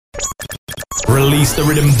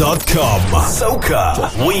ReleaseTheRhythm.com. Soca,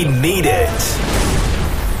 we need it.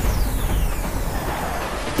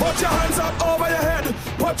 Put your hands up over your head.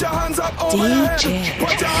 Put your hands up over your head.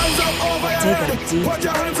 Put your hands up over your head. Put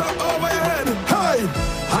your hands up over your head. Hey!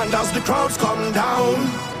 And as the crowds come down,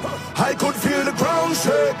 I could feel the ground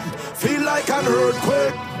shake. Feel like an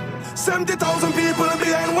earthquake. 70,000 people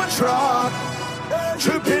behind one track.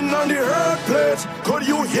 Tripping on the earth plate. Could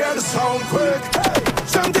you hear the sound quick? Hey!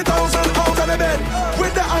 70,000 out of the bed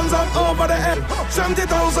with the hands up over the head.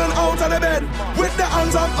 70,000 out of the bed with the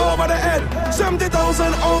hands up over the head.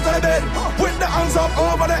 70,000 out of the bed with the hands up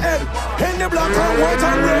over the head. In the black and white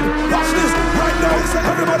and red. Watch this right now. I say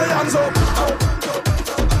everybody hands up.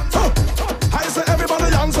 I say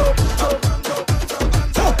everybody hands up.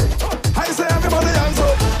 I say everybody hands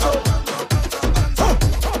up.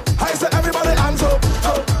 I say everybody hands up.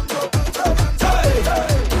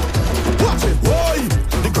 Watch it, boy.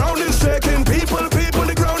 The ground is shaking. People,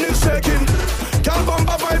 the ground is shaking. Girl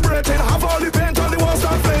bumper vibrating. Have all the paint on the walls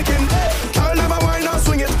start flaking. Girl never whine or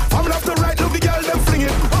swing it. From left to right, look the girl them fling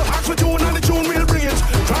it. Ask for tune and the tune will bring it.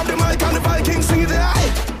 Grab the mic and the Vikings sing it.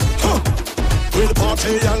 Aye. We'll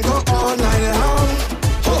party and go all night long.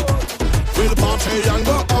 We'll party and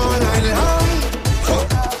go all night long.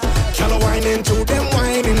 Girl whine into them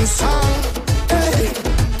whining song. Hey,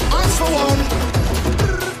 ask for one.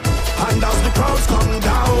 And as the crowds come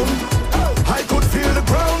down, I could feel the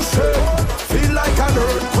ground shake. Feel like an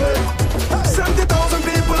earthquake. 70,000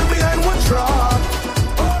 people behind one track.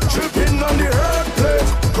 Tripping on the earth plate.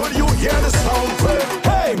 Could you hear the sound quick?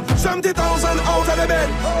 Hey, 70,000 out of the bed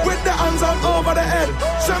with the hands up over the head.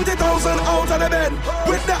 70,000 out of the bed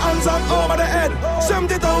with the hands up over the head.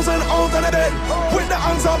 70,000 out of the bed with the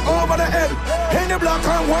hands up over the head. In the black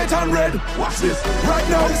and white and red. Watch this right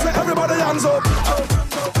now. I say everybody hands up.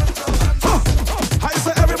 I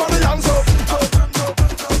say everybody hands up.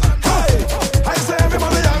 Hey, I say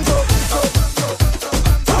everybody hands up.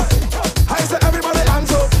 I say everybody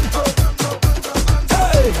hands up.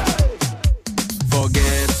 Hey,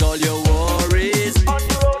 forget all your worries.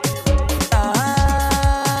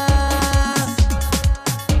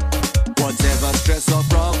 Whatever stress or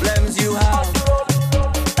problems you have.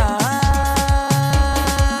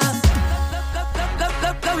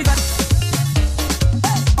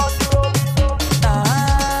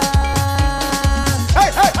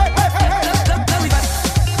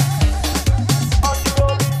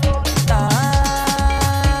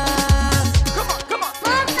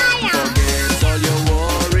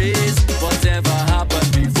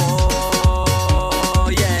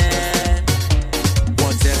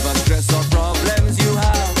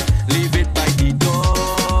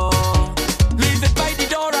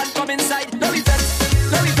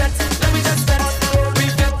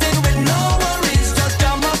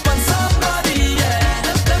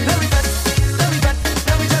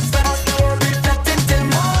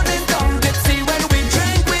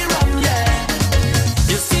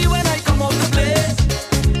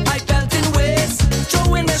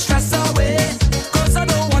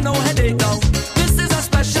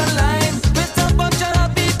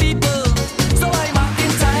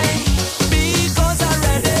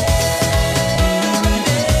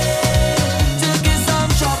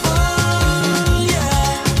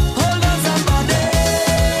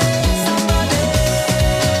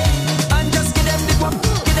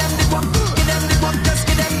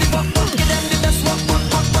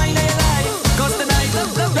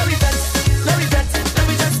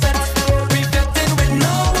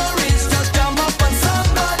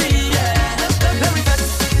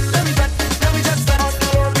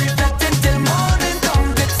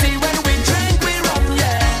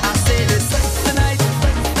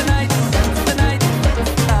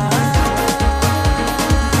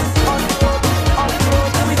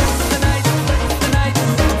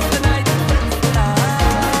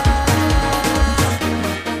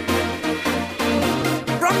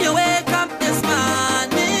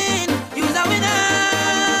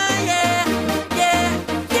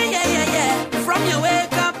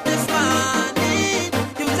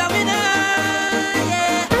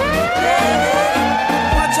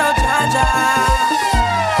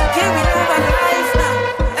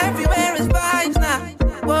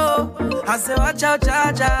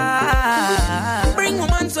 Bring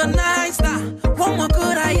woman so nice now. What more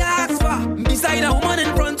could I ask for? Beside a woman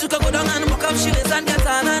in front, you can go down and hook up shivers and get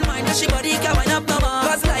on and mind that she body can wind up no more.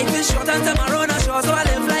 Cause life is short and tomorrow not sure, so I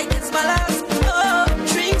live like it's my last. Oh,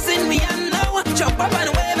 drinks in me and now. Jump up and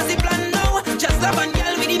wave as the plan now. Just love and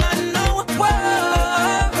yell with the man now.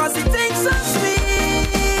 Whoa, cause it takes so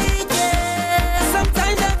sweet, yeah.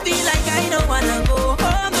 Sometimes I feel like I don't wanna go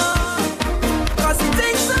home, no.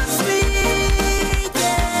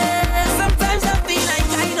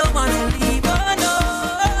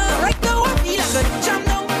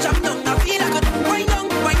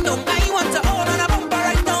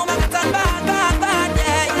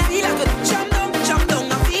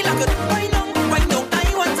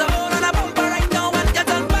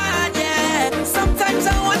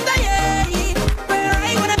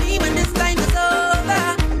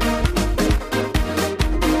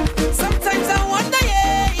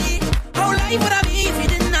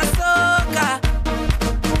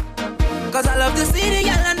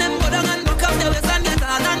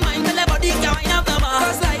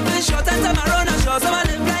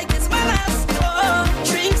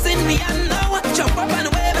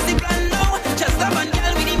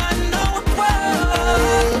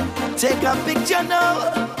 Take a picture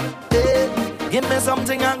now. Give me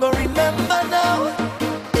something I'm gonna remember now.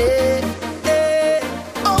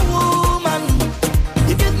 Oh woman,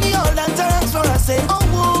 you give me all that thanks for I say. Oh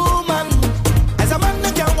woman, as a man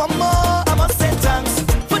that can want more, I must say thanks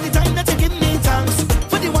for the time that you give me thanks,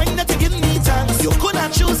 for the wine that you give me thanks. You could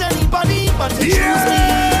not choose anybody but to choose me.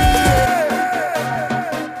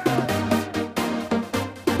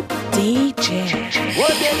 DJ,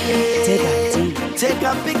 take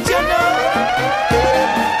a picture now.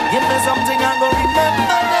 Give me something I'm gonna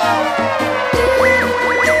remember now.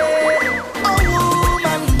 Oh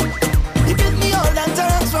woman, you give me all that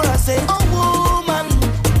thanks for I say. Oh woman,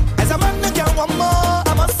 as a man that can want more,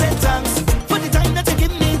 I must say thanks for the time that you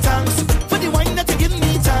give me thanks, for the wine that you give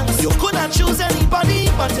me thanks. You could not choose anybody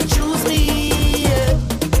but to choose me.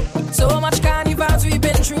 So much carnivals we've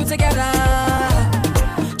been through together,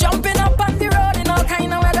 jumping up on the road in all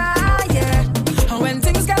kind of weather, yeah. And when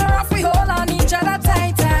things get rough, we hold on each other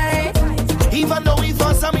tight. Even though we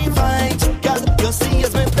fuss and we fight, girl, you see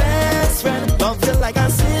as my best friend. Love you like a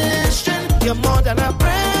sister, you're more than a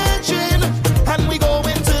brethren. And we go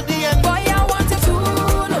into the end. Boy, I want you to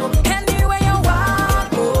know, anywhere you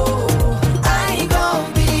want, oh, I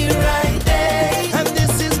gon' be right there. And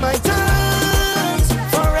this is my thanks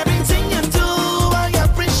for everything you do. I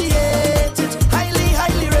appreciate it, highly,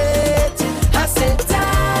 highly rate it. I said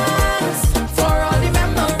thanks for all the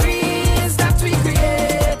memories that we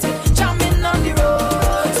created, jamming on the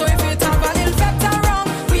road. So if you have a little better wrong,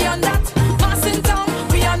 we on that. Passing down,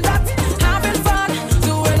 we on that. Having fun,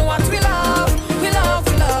 doing what we love. We love,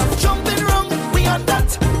 we love. Jumping wrong, we on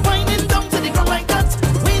that. Winding down to the ground like that.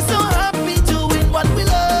 We so happy doing what we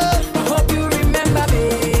love. Hope you remember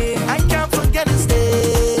me. I can't forget this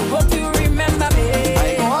day. Hope you remember me.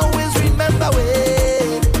 I always remember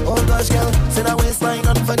way. Oh gosh, girl, say that waistline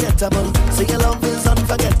unforgettable. Say your love is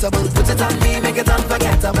unforgettable. Put it on me, make it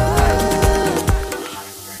unforgettable.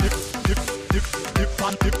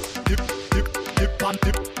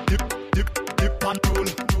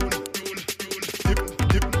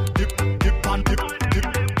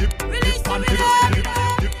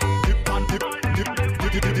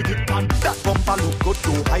 That bumper look good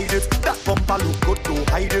to hide it. That bumper look good to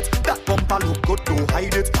hide it. That bumper look good to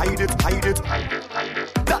hide it. Hide it, hide it, hide it, hide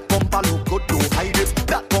it. That bumper look good to hide it.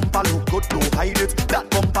 That bumper look good to hide it. That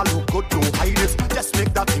bumper look good to hide it. Just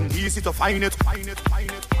make that thing easy to find it. Find it, find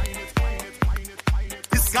it, find it, find it, find it, find it.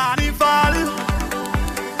 It's carnival.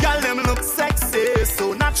 Girl, them look sexy,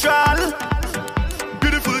 so natural.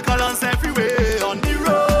 Beautiful colors everywhere on the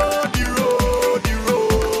road, the road, the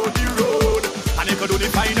road, the road. And you could only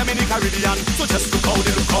find them in the Caribbean. So just look how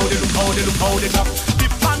they, look how they, look how they, look how they go.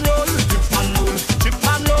 Dip and roll, dip and roll, chip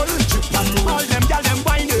and roll, chip and roll. All them girl them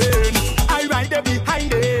whining, I ride them behind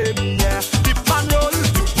them, yeah. Dip and roll,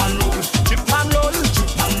 chip and roll, chip and roll.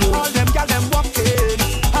 All them girl them walking,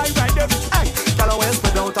 I ride them. Hey, girl I wear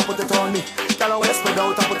spread out and put it on me. Girl I wear spread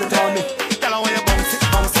out and put it on me. Girl I wear bounce it,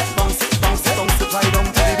 bounce it, bounce it, bounce it, bounce it right down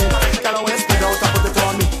to the beat. Girl I wear spread out and put it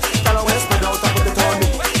on me. Girl I wear spread out and put it on me.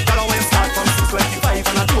 Girl I wear start from 6:25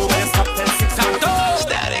 and I do wear stop 10:6.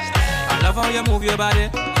 Static. I love how you move your body.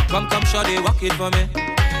 Come, shorty, walk it for me.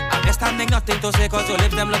 I'm just standing, nothing to say, cause your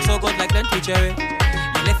lips them look so good like plenty cherry.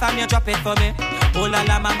 You lift and you drop it for me. Oh la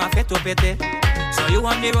la, mama, fit to pity. So you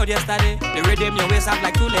on the road yesterday. The rhythm your waist up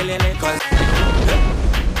like two lele. Cause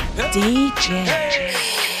DJ,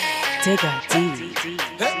 take a D.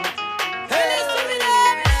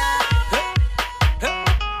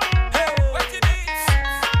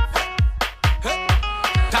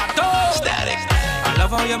 I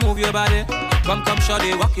love how you move your body. Come,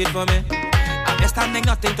 shorty, walk it for me. I'm just standing,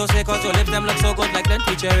 nothing to say, cause your lips them look so good like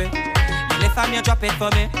plenty cherry. You lift and you drop it for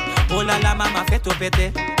me. Oh la la, mama, fit to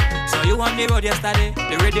pity. So you on the road yesterday.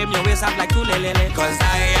 The rhythm your waist up like two lele. Cause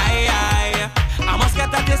I must get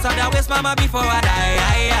a taste of that waist, mama, before I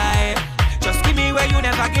die. Just give me where you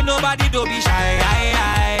never give nobody, don't be shy.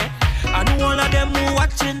 I know all of them who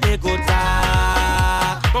watching, they go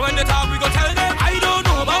talk. But when they talk, we go tell them, I don't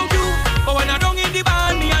know about you. But when I don't in the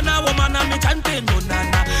band, me and a woman and me chanting, no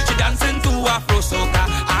nana. She dancing to Afro soca.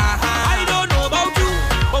 I don't know about you.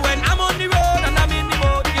 But when I'm on the road and I'm in the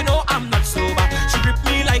mode, you know I'm not sober. She grip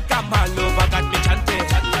me like I'm a lover, got me chanting.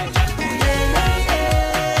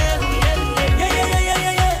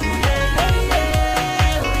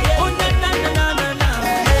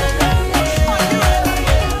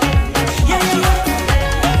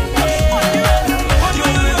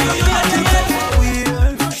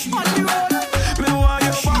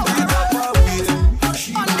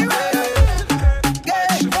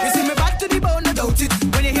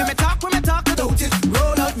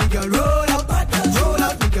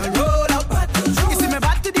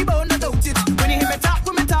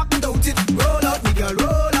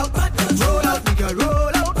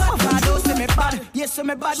 Yes, so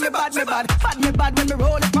me bad when me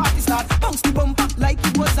roll the party start. Bounce the bumper like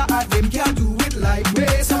it was a art. Them can't do it like me,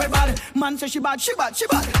 so me bad. Man say she bad.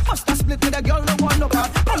 Must have split with a girl, no one no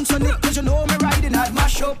part. Bounce on it, cause you know me riding hard.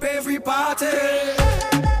 Mash up every party.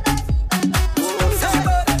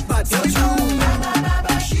 Bad, so true.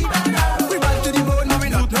 We bad to the bone, no we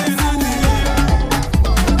not playing.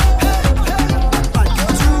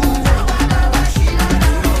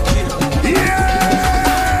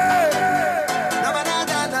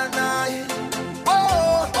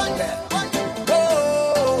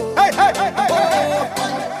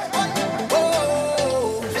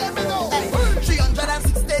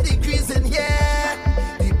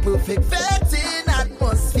 Perfecting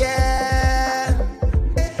atmosphere.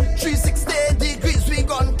 360 degrees, we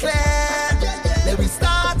gone clear. Let we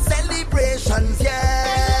start celebrations,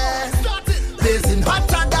 yeah. Blazing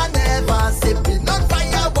hotter than ever, sipping on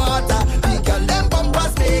fire water. Big and them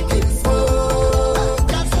bumpers making smoke.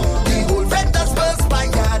 The whole vendors burst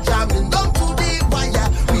fire, jamming down to the wire.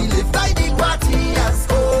 We live by the party as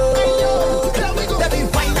gold. Let me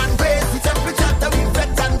wine and raise the temperature, let me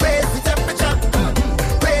vet and raise the temperature.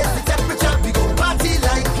 Party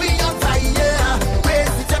like we on fire.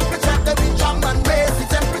 Raise the temperature, then we drum and raise the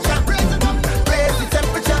temperature. Raise the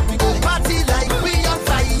temperature, we go party like we on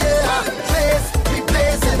fire. Place, we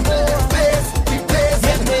blazing, place, we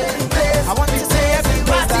blazing, place. I want to say every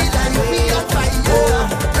party like we on fire.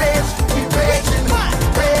 Place, we blazing,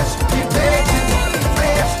 place, we blazing,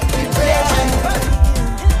 place, we blazing.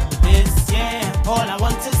 This yeah, all I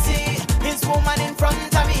want to see is woman in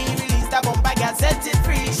front of me. Release that bomb, I got set it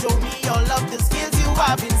free. Show me all of the skills you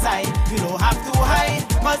have inside. You don't have to hide,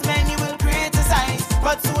 cause many will criticize,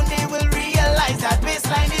 but soon they will realize that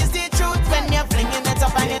baseline is the truth. When you're flinging it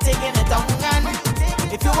up and you're taking it down, and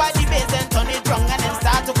if you are the bass, then turn it wrong and then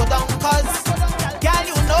start to go down. Cause girl,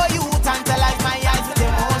 you know you tantalize my eyes with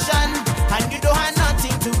emotion, and you don't have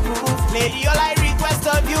nothing to prove. Lady, all I request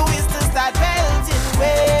of you is to start belting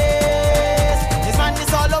ways. This man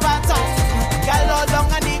is all over town, girl all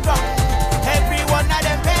down on the ground. Every one of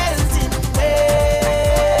them belting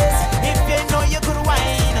ways. If you know you could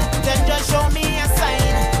whine, then just show me a sign.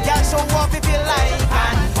 Girl, show off if you like.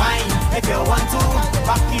 And whine if you want to.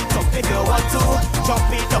 Back it up if you want to.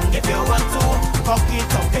 Chop it down if you want to. Cock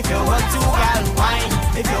it up if you want to. Girl, whine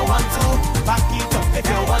if you want to. Back it up if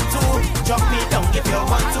you want to. Chop it down if you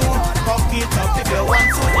want to. Cock it up if you want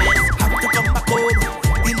to. Have to come back home.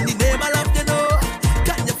 In the name of love, you know.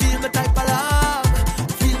 Can you feel my type of love?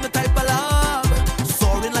 Feel my type of love.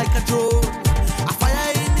 Soaring like a drone. A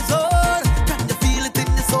fire in the zone. Can you feel it in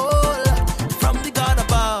the soul? From the God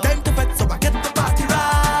above. Time to fight, so I get my party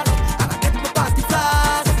rock. And I get my party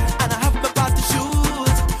flag. And I have my party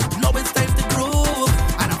shoes. Now it's time to groove.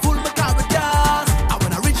 And I pull my car with gas. And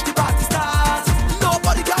when I reach the party stars,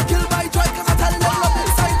 nobody can kill my joy, cause I tell them love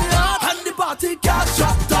inside me heart. And the party can't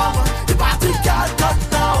shut down. The party can't cut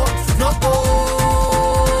now. No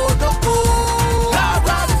more, no more. Now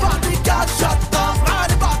the party can't shut down. Now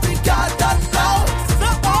the party can't done now. No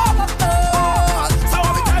more. So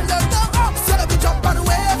we tell them no more. So let me jump on the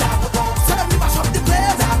wave. So let me mash up the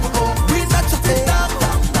place. We not shutting down.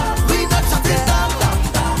 We not shutting down.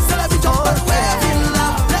 So let me jump on the wave in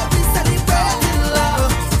love. Let me celebrate in love.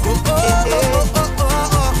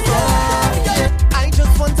 I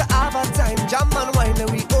just want to have a time, jam and wine, and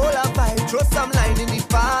we all have vibe. Throw some line in the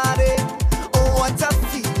party. Oh, what a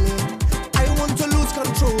feeling! I want to lose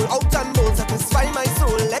control, out and bold, satisfy my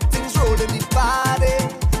soul. Let things roll in the party.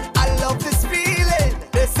 I love this feeling.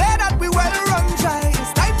 They say that we well run dry.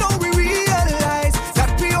 It's time now we realize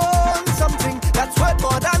that we own something that's worth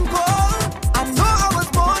more than gold. I know I was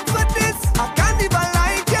born for this. I can't even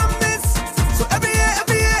like you miss. So every year,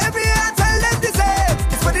 I tell them the same.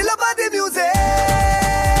 It's for the love of the music.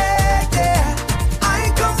 Yeah, I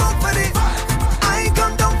ain't come up for it. I ain't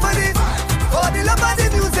come down for it. For the love of the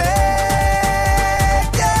music.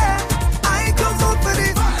 Yeah, I ain't come up for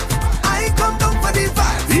it. I ain't come down for the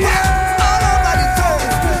vibes. Yeah, all over the town.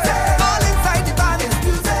 All inside the band.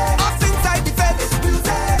 Us inside the fence.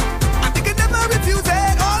 I think I never refuse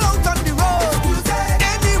it. All out on the road.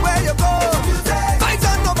 Anywhere you go. Vibes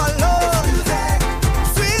and overload.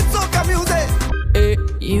 Sweet soca music.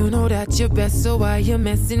 You know that you're best, so why you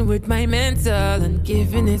messing with my mental? And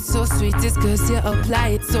giving it so sweet is cause you apply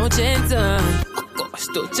it so gentle. Oh gosh,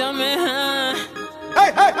 don't jam me, huh?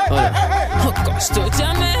 Oh gosh, don't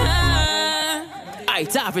jam me, huh? I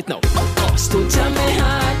have it now. Oh gosh, don't jam me,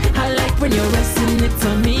 huh? I like when you're resting it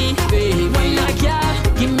on me, baby. Why not,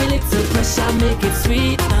 girl? Give me little pressure, make it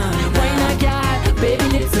sweet. Why not, girl? Baby,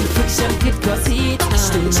 little friction, it cause heat.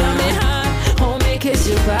 Don't jam me, huh? Oh, make kiss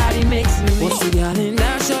your body makes me weak. What's the girl in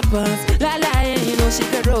that short pants? La la, yeah, you know she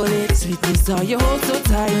can roll it. Sweetness, how you hold so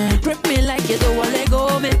tight. Grip me like you don't want to let go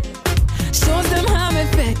of me. Shows them how I'm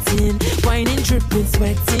affecting. Whining, dripping,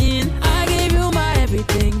 sweating. I gave you my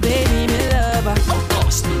everything, baby, me lover. Oh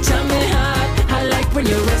gosh, jam me hard. I like when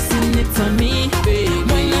you're resting it on me, baby.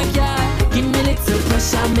 Why not, girl? Give me little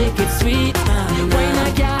pressure, make it sweet. Why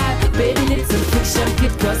not, girl? Baby, little friction,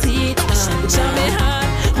 keep cause heat. Jam me hard.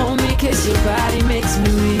 Hold me, kiss your body makes me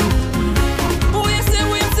weak. Oh, you say,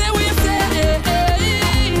 oh, you say, oh, you say, hey,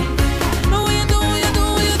 hey. Oh, you do, you do,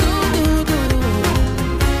 you do, do, do.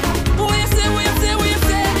 Oh, you say, oh, you say, oh, you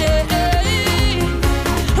say, hey, hey.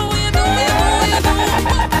 Oh, you do, you do, you do.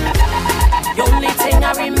 The only thing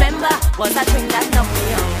I remember was that thing that knocked me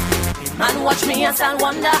out. Man, watch me and still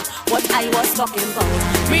wonder what I was talking about.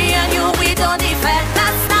 Me and you, we don't defend.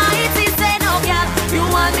 Last night he said, no, girl, you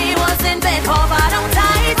and me was in bed, covered up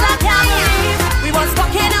tight. I can't believe we was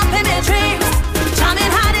fucking up in my dreams,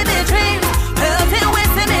 jamming hard in my dreams, pelting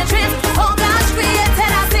with in my dreams. Oh gosh,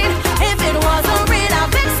 created a scene. If it wasn't real, I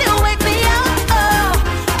bet you wake me up. Oh,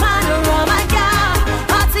 man, oh my God,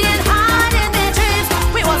 partying hard in my dreams.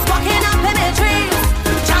 We was fucking up in my dreams,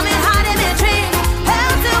 jamming hard in my dreams,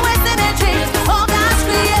 pelting with in my dreams. Oh gosh,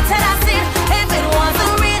 created a scene. If it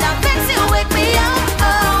wasn't real, I bet you wake me up.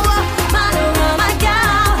 Oh, man, oh my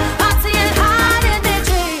God, partying hard in my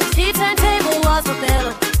dreams. The turntable was the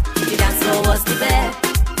pillow, the dance floor was the bed.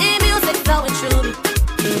 The music flowing through me,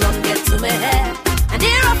 you don't get to my head. And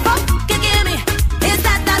here a fuck you give me, is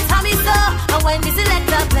that's how me so. And when the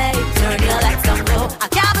selector play, turn your lights down low. I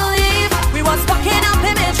can't believe we was fucking up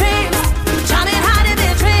in my dreams, jamming hard in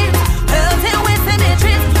my dreams, pelting with in my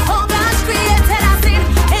dreams. Oh gosh, created a scene.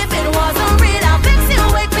 If it wasn't real, I bet you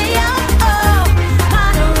wake me up. Oh,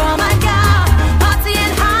 man, oh my God,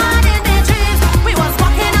 partying hard in my dreams. We was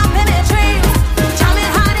fucking up in my dreams,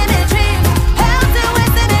 jamming hard in my dreams, pelting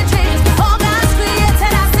with in my dreams. Oh gosh,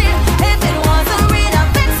 created a scene. If it wasn't real, I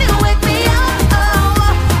bet you wake me up. Oh,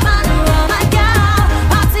 man, oh my God,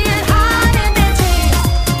 partying hard in my dreams.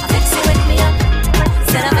 I vex you, wake me up.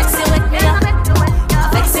 Said I vex you, wake me up. I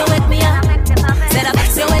vex you, wake me up. Said I vex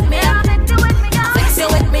you, wake me up. I vex you,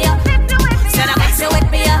 wake me up. Said I vex you,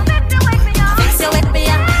 wake me up. I vex you, wake me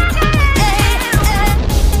up. Hey, hey.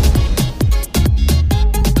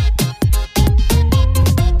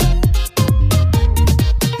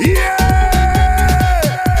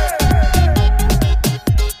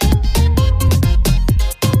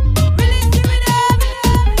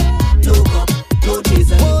 Look up, no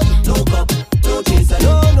chaser. Look up, no chaser.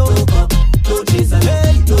 No, look up, no chaser.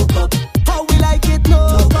 Hey, look up. How we like it? No,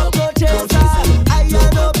 look up, no chaser. I am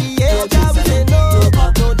no behavior. We say no, look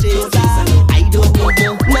up, no chaser. I don't know,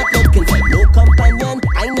 not looking for no companion.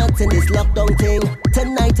 I'm not in this lockdown thing.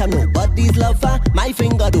 Tonight I'm nobody's lover. My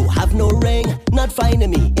finger do have no ring. Not finding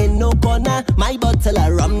me in no corner. My bottle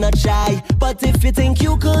of rum not shy. But if you think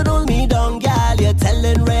you could hold me down, girl, you're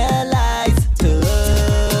telling real lies to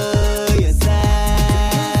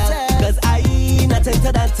yourself. Cause I not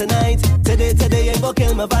into that tonight. Today ain't gonna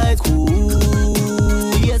kill my vibes.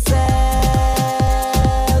 Cool yourself.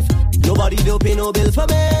 Nobody do pay no bills for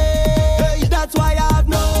me. Hey, that's why I have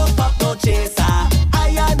no pop, no chaser. I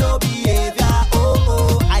have no behavior.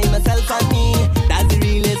 Oh, I myself and me. That's the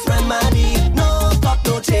realest remedy. No pop,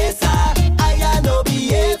 no chaser. I have no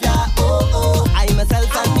behavior. Oh, I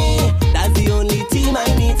myself and me. That's the only team I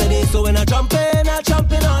need today. So when I jump in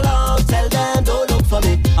all out. Tell them don't look for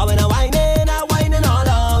me. And when I whining all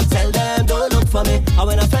out. Tell them don't look for me. And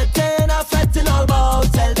when I fretting all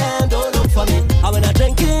about. Tell them don't look for me. And when I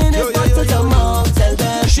drinking, it's got to come out. Tell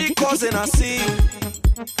them She causing a scene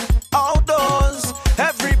outdoors.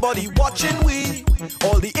 Everybody watching we,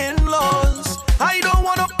 all the in-laws. I don't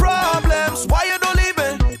want no problems. Why you don't leave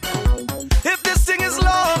it? If this thing is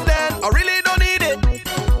love, then I really don't need it.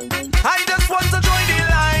 I just want to join the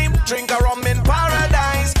line, drink a rum in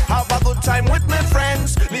paradise, have a good time with my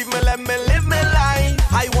friends. Leave me, let me live my life.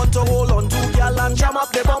 I want to hold on to y'all and jam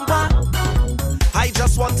up the bumper. I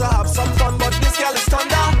just want to have some fun, but this girl is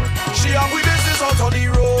thunder. She have we business out on the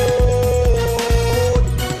road.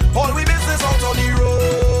 All we business out on the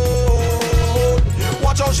road.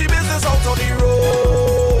 Watch how she business out on the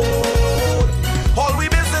road. All we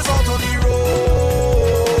business out on the road.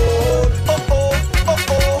 Oh, oh, oh,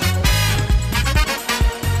 oh.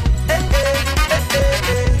 Eh, eh, eh,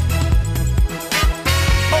 eh, eh.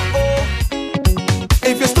 Oh, oh.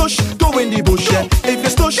 If you stush, go in the bush, yeah. If you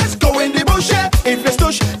stush, go in the bush, yeah. If you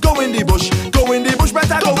stush, go in the bush. Go in the bush,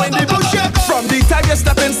 better go in the bush, yeah. From the time you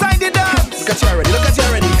step inside the dance. Look at you already, look at you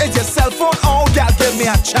already. It's your cell phone, oh, girl, give me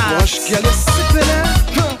a chance. Wash, girl, you sipping it.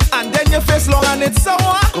 And then your face long and it's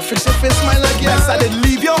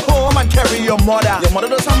your mother. Your mother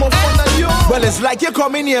does have more fun than you. Well, it's like you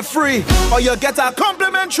come in here free, or you get a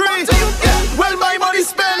complimentary. Well, my money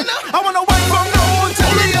spent. I wanna wine from now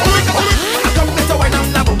until the end. I come with the wine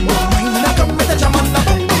and the boom boom. I come with the jam and the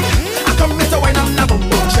boom boom. I come with the wine and the boom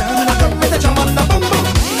boom. I come with the jam and the boom boom.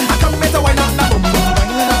 I come with the wine and the boom boom.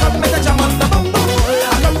 I come with the jam and the boom boom.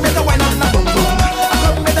 I come with the wine and the boom boom. I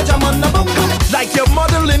come with the jam and the boom boom. Like you're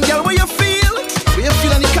modeling, girl, where you feel? Where you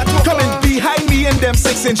feel any cat Coming behind me in them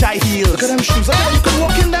 6-inch high heels. Look at them shoes. I know you can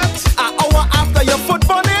walk in that. An hour after your foot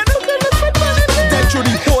bunning. Then through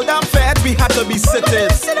the whole damn fed, we had to be sitting.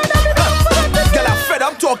 Girl, I'm fed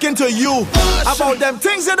up talking to you about them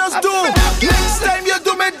things you just do. Next time you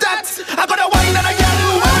do me that, I gotta wine and I get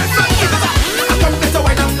you. I come with the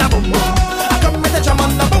wine and the boom boom. I come with the jam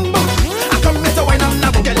and the boom boom. I come with the wine and the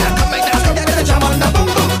boom boom. I come with the jam and the boom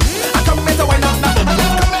boom. I come with the wine and the boom boom.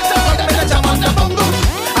 I come with the jam and the boom boom.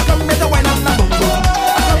 I come with the wine and the boom boom.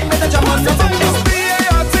 I come with the jam and the boom boom. It's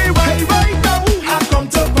B-A-R-T right now. I come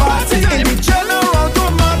to party In the general,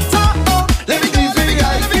 don't matter. Let me give you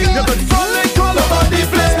VIP. You could fall and call about the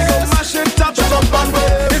place. We go mash it up, jump up and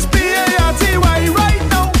wave. It's B-A-R-T right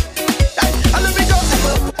now. And let me go.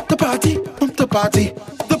 The party,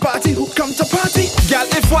 the party who come to party. Girl,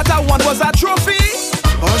 if what I want was a trophy,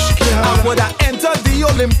 Hush, I girl. would have entered the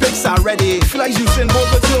Olympics already. Feel like you sing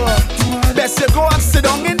both of you. Best you go and sit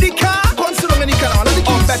down in the car. Go and sit down in the car. Let the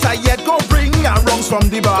Or keys. better yet, go bring a rungs from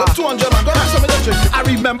the bar. 200 man. Go have some electric. I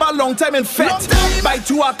remember a long time in Long fete. time. By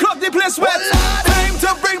 2 o'clock the place wet. Well, Time to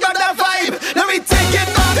bring back that vibe. Let me take it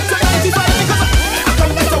back to 95. I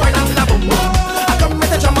come with the wine and the boom boom. I come with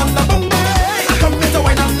the jam and the boom boom. I come with the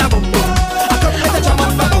wine and the boom boom. I come with the jam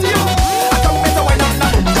and the boom boom. I come with the wine and the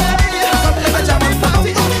boom boom. I come with the jam and the boom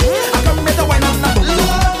boom. I come with the wine and the boom boom.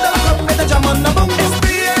 I come with the jam and the boom boom. It's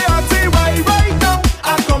B-A-R-T right now.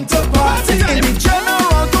 I come to party. In the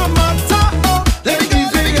general, don't matter. Let me give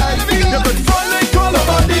you VIP. You could fall and call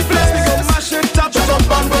about the place. We go mash it up, jump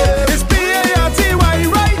up and wave. It's B-A-R-T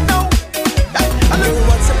right now. I know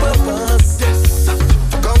what's the purpose.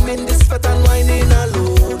 To come in this fete and whining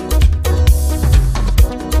alone.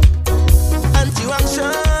 Aren't you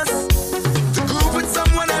anxious to groove with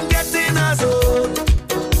someone and get in a zone?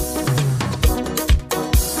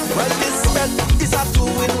 Well, this fete is a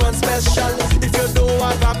 2-in-1 special. If you don't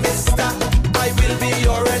want a mister, I will be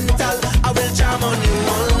your rental. I will jam on you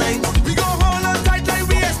all night. We go hold on tight like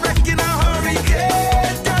we expecting a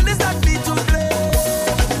hurricane. Girl, is that beat to play?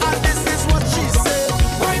 And this is what she said.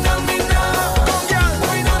 Wine on me now, come girl.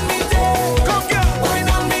 Wine on me there, come girl. Wine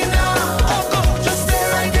on me now, oh go. Just stay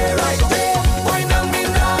right there, right there. Wine on me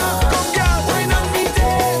now, come girl. Wine on me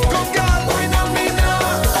there, come girl. Wine on me now,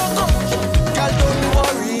 oh go. Girl, don't be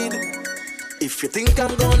worried if you think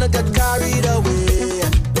I'm gonna get carried away.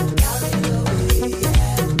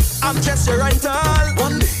 I'm just your rental.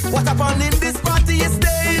 One day, what happened in this party is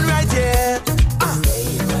staying right here.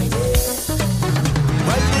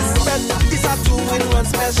 Well, this fete is a 2-in-1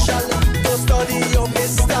 special. Don't study your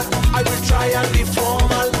mister. I will try and be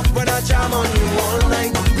formal when I jam on you all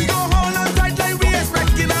night. We go hold on tight like we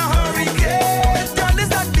expecting a hurricane. Girl, is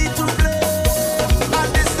that beat to play? And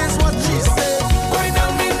this is what she said. Wine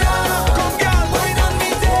on me now, come girl. Wine on me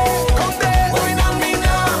there, come there. Wine on me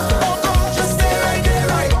now, oh come. Just stay right there,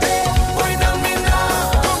 right there. Wine on me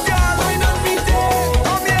now, come girl. Wine on me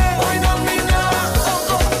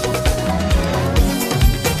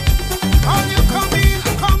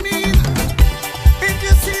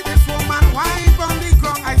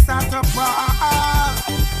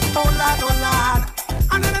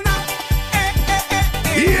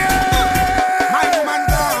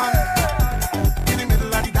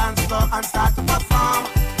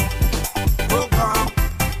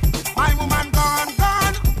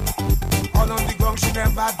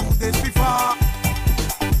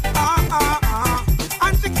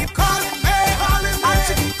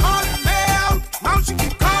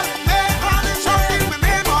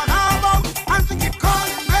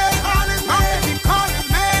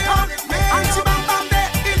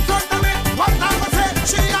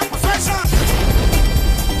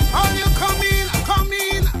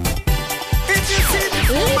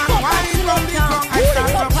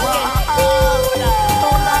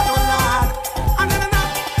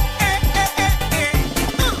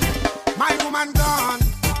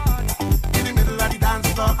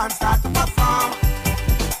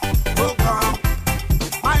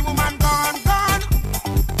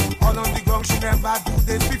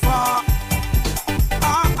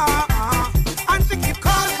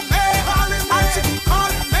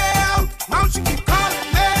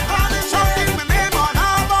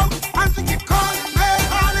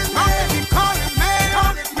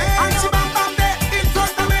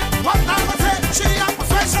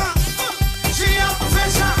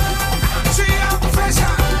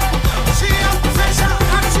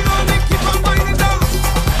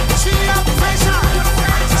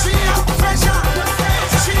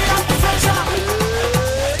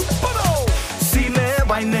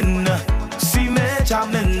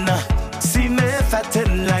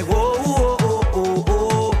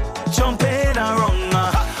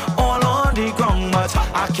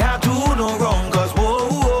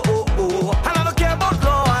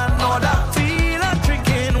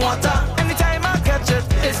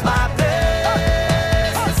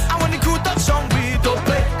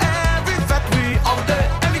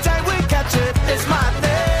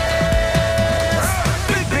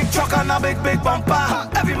big bumper.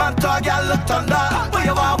 Every man talk, y'all look thunder. Where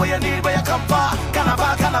you are, where you need, where you come for.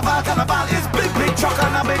 Carnival, carnival, carnival. It's big, big truck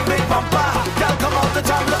and a big, big bumper. Y'all come out the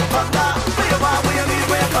jam, look thunder. Where you are, where you need,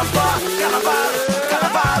 where you come for. Carnival,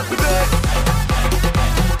 carnival, we big.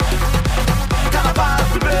 Carnival,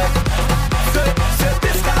 we big. Say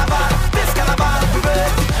this carnival, we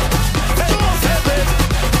big. Say big.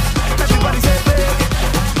 Everybody say big.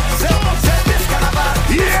 Say this carnival,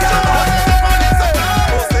 this carnival.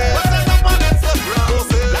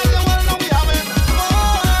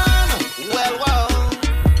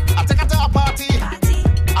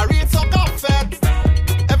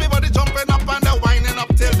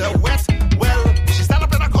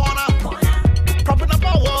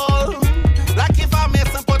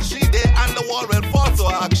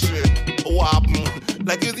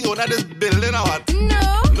 Like you the owner of this building or what?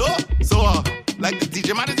 No. No? So like the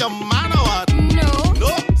DJ man is your man or what? No. No?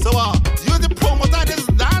 So you the promoter of this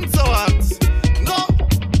dance or what? No?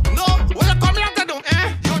 No? What you come here to do,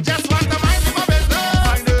 eh? You just want to mind people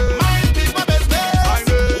business. Mind people business.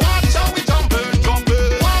 Watch how we jumping.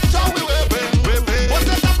 Watch how we waving.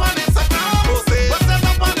 What's it up on Instagram? What's it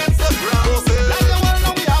up on Instagram? Like you all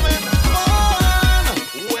know we having fun.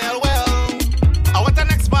 Well, I want the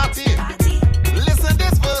next party.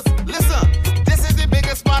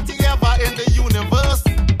 Party ever in the universe.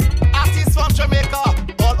 Artists from Jamaica,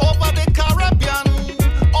 all over the Caribbean.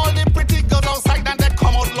 All the pretty girls outside and they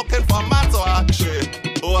come out looking for man. So actually,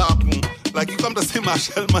 like you come to see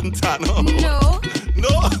Machel Montano. No.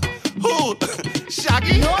 No? Who?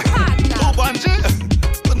 Shaggy? No partner. Who, Bungie?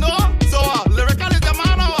 No? So lyrical is your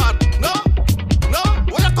man or what? No? No?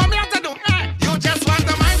 What you come here to do? Eh? You just want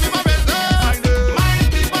to mind people business. Mind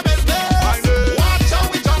people business. Watch how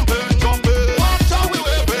we jumping. Watch how we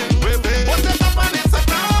waving. What's it up on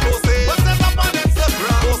Instagram? What's it up on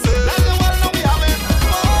Instagram? Like the world know we having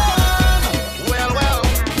fun. Well.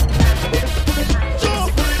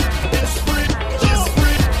 Jump, it's free.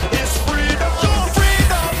 It's freedom.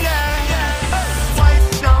 Freedom, yeah.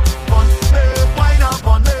 Wind up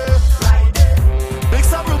on me. Make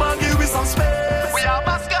some room and give me some space. We are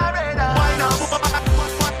masqueraders.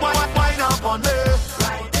 Wind up on me.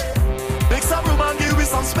 Make some room and give me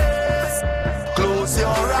some space. Close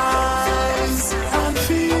your eyes and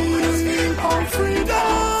feel our freedom.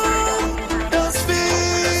 Just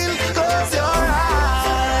feel. Close your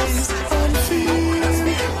eyes and feel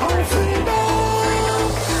our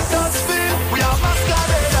freedom. Just feel. We are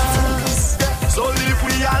masqueraders. So if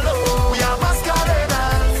we alone, we are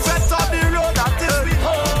masqueraders. Set on the road until we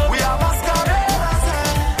home. We are masqueraders.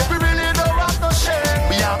 We really don't have no shame.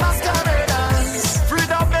 We are masqueraders.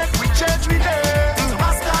 Freedom make we change we day.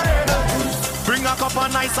 Masqueraders. Bring a cup of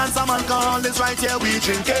nice and some alcohol is right here we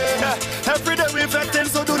drinking. Every day we vetting,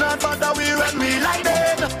 so do not bother we when we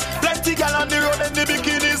lighting. Plenty gal on the road in the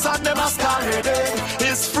bikinis and the masquerading.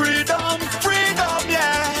 It's freedom,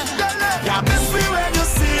 yeah. Yeah, miss me when you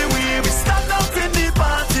see we stand out in the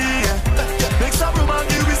party. Make some room and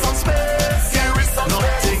give me some space.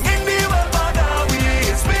 Nothing in the world bother we.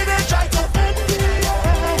 It's me they try to end me.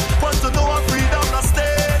 Want to know what freedom no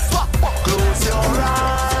stays. Close your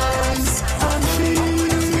eyes and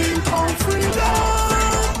feel our freedom.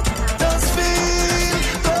 Just feel.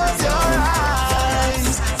 Close your eyes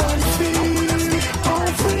and feel our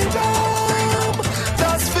freedom.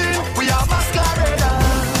 Just feel. We are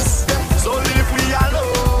masqueraders. So if we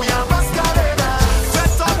alone, we are masqueraders.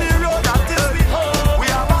 Set on the road until we home. We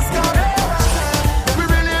are masqueraders. We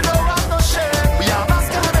really don't have no shame. We are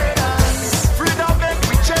masqueraders. Freedom make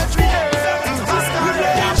we change we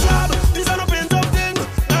masqueraders. These are no pent-up thing.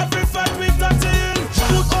 Every fact we touching.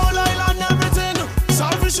 Put all oil on everything.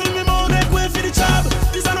 Selfish with me more make way for the job.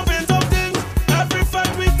 These are no pent-up thing. Every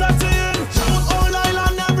fact we touching. Put all oil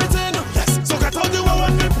on everything. Yes, so get out the way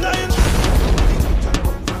when we playing.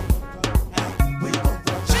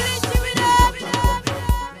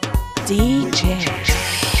 DJ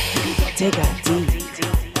Digga D.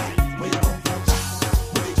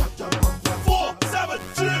 4, 7,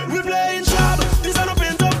 3. We playing job. These are no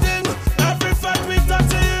pent-up thing. Every fact we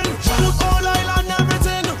touching. Put all oil on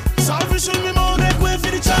everything. Selfish with me more make way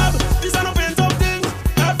for the job. These are no pent-up thing.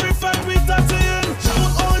 Every fact we touching.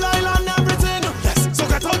 Put all oil on everything. Yes, so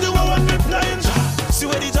get out the way when we playing. See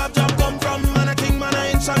where the job come from. Man a king, man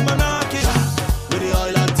a inch and monarchy. With the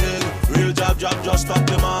oil and thing. Real job just stop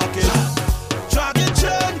the market. Dragging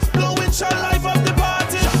chain, blowing shine life up the bar.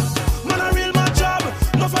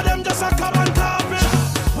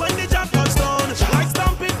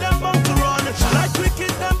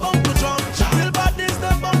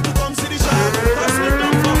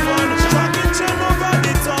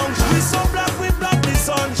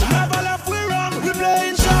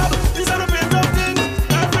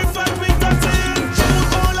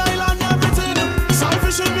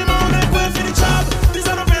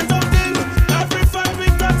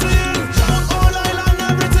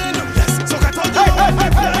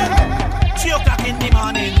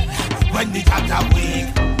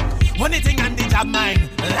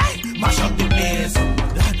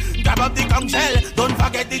 up the conch shell. Don't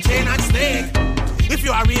forget the chain and snake. If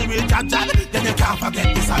you are real jab, then you can't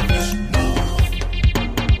forget the salvation.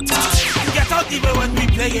 Get out even when we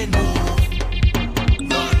playing.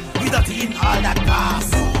 We don't in all that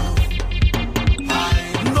gas.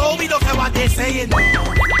 No, we don't care what they saying. Cause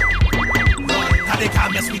they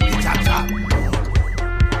can't mess with the jab.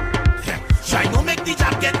 Try no make the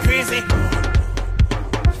jab get crazy.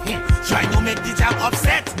 Try no make the jab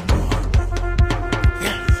upset.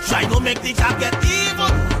 Try no make the jab get evil.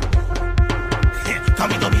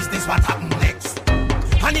 Come into business, what happen next?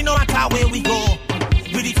 And you know matter where we go,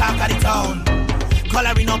 with the talk of the town,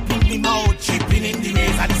 coloring up in the mouth, tripping in the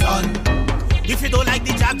rays of the sun. If you don't like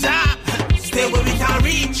the jab, stay where we can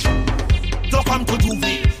reach. Don't come to Juve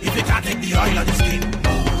if you can't take the oil of the skin.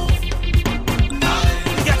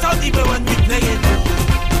 Get out even when we play it.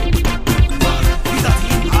 We don't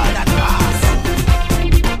in all that glass.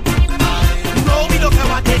 No, we don't care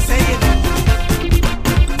what they say.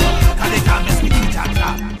 Cause they can't mess with the jab.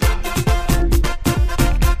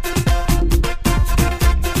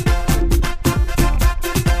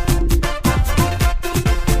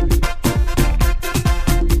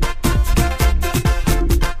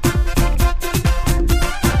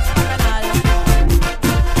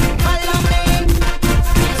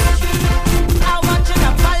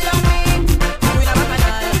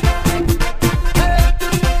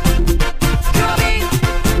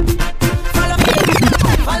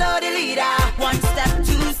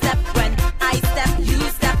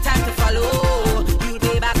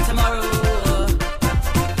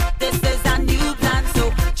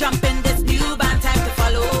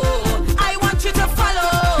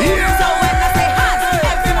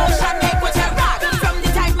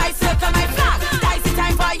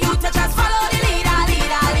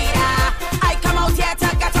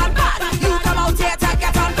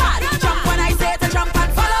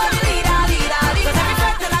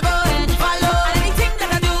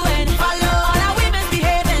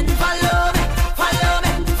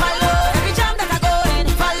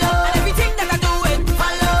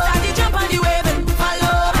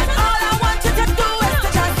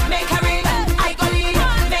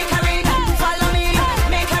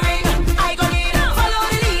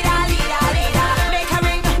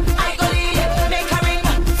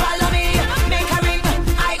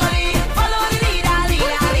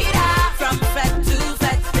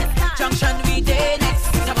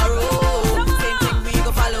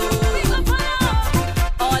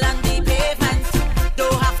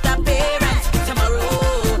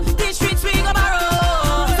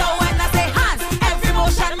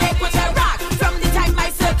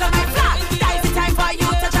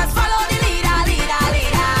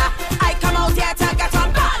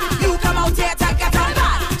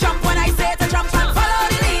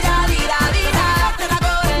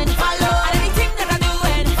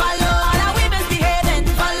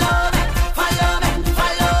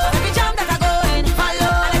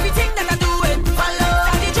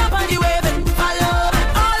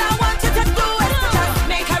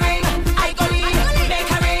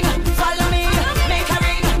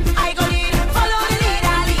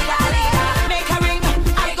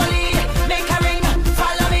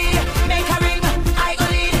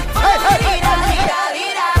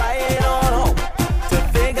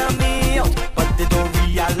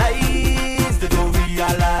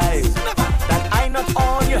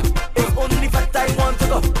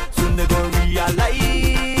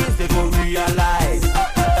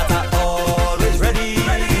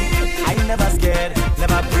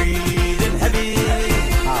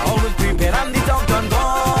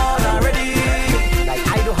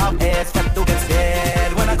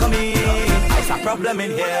 problem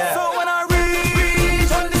in here. So when I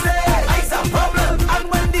reach on the stage, i's a problem. And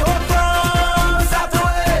when the whole crowd start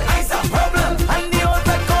away, i's a problem. And the whole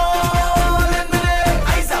crowd calling me name,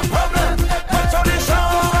 i's a problem. Watch how they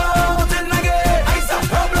shouting again, i's a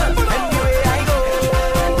problem. Anyway I go,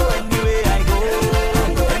 anyway I go,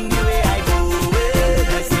 anyway I go,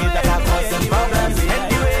 they see that I'm causing problems.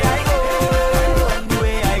 Anyway I go,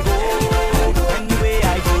 anyway I go, anyway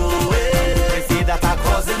I go, they see that I'm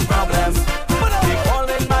causing problems. They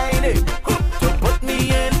calling my name.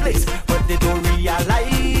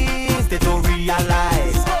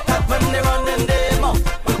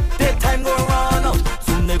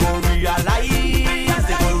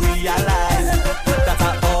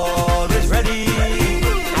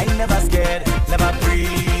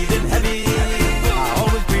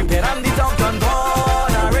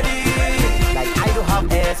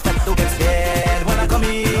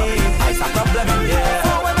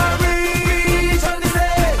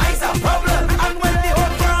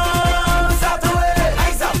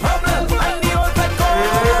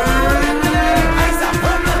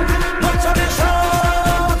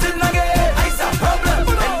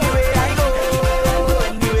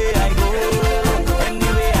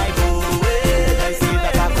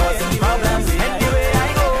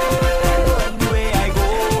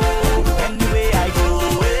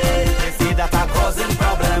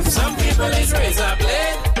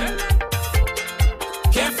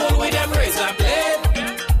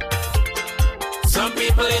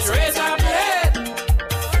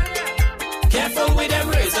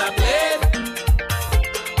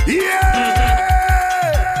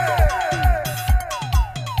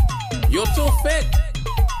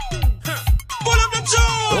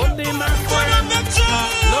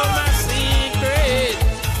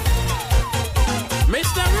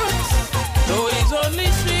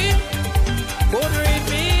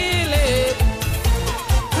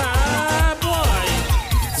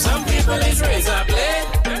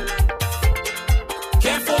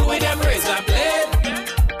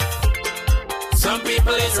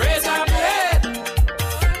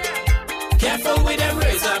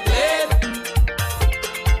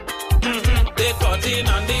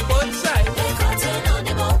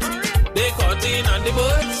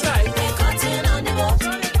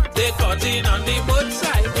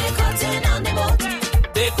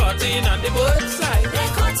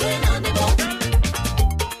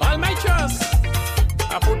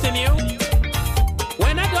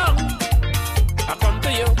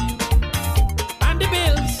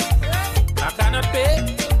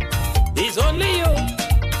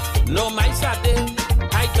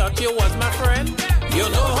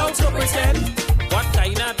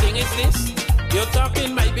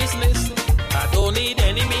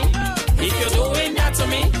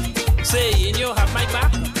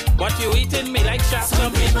 sharp.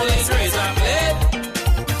 Some people is razor blade.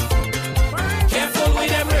 Careful with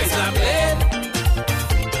them razor blade.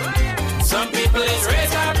 Some people is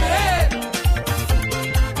razor blade.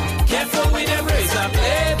 Careful with them razor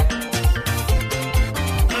blade.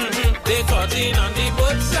 They caught in on the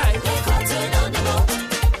boat side. They caught in on the boat.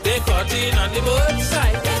 They caught in on the boat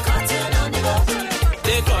side. They caught in on the boat.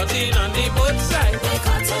 They caught in on the boat side. They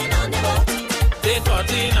caught in on the boat. They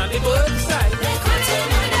caught in on the boat side. They caught in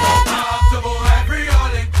on the boat. After every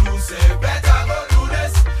all inclusive, better go do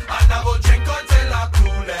this. And I go drink until I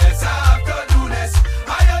coolest. After do this,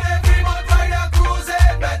 I on every month ride a cruise.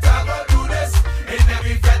 Better go do this. In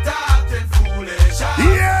every feta acting foolish.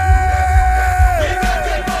 Yeah.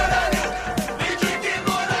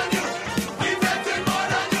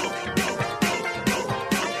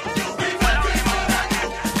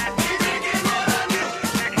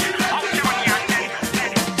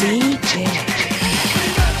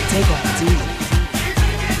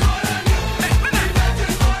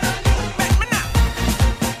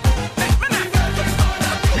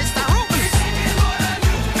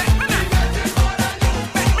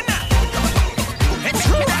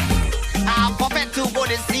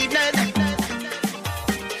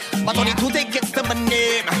 But only 2 tickets to my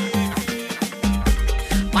name.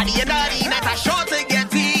 By the end of the night, I sure to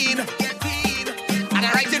get in. And I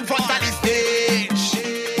right in front of the stage.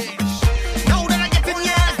 Now that I get in,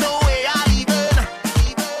 yes, no way I'll even.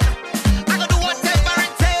 I gotta do whatever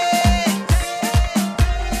it takes.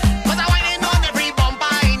 Cause I went in on every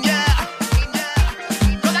bumper in, yeah.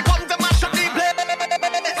 Cause I come to mash up the place.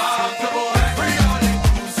 After every all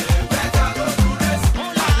inclusive, better go do this.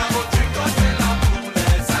 And I go drink until I'm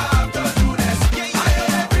coolest. After do this, I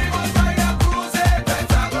on every month ride a cruise.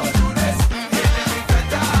 Better go do this. In every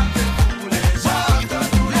feta acting foolish. After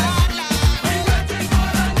do this, we getting more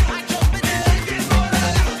than you. We getting more than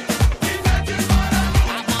you.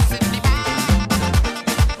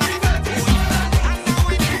 We getting more than you.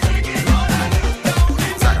 We getting more than you.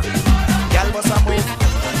 Girl, what's up with?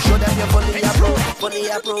 Show them you fully approve, fully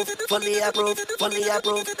approve, fully approve, fully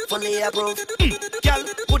approve, fully approve. Girl,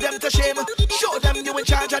 put them to shame. Show them you in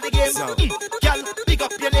charge of the game. Girl, pick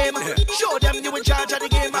up your name. Show them you in charge of the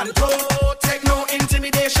game. And don't take no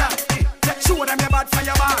intimidation. Show them your bad for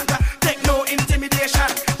your band. Take no intimidation.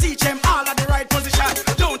 Teach them all at the right position.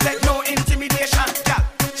 Don't take no intimidation. Girl,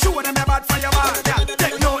 show them your bad for your band. Girl,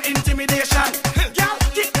 take no intimidation. Girl,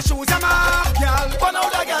 kick the shoes them off. Girl, run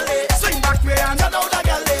out the galley. Swing back way and run out the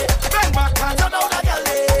galley. Bend back and run out the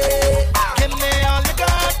galley. Give me all you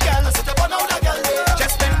got, girl. Sit up on out the galley.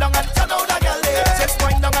 Just bend down and turn out the galley. Just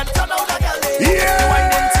wind down and turn out the galley. Yeah. The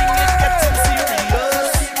winding thing is getting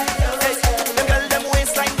serious.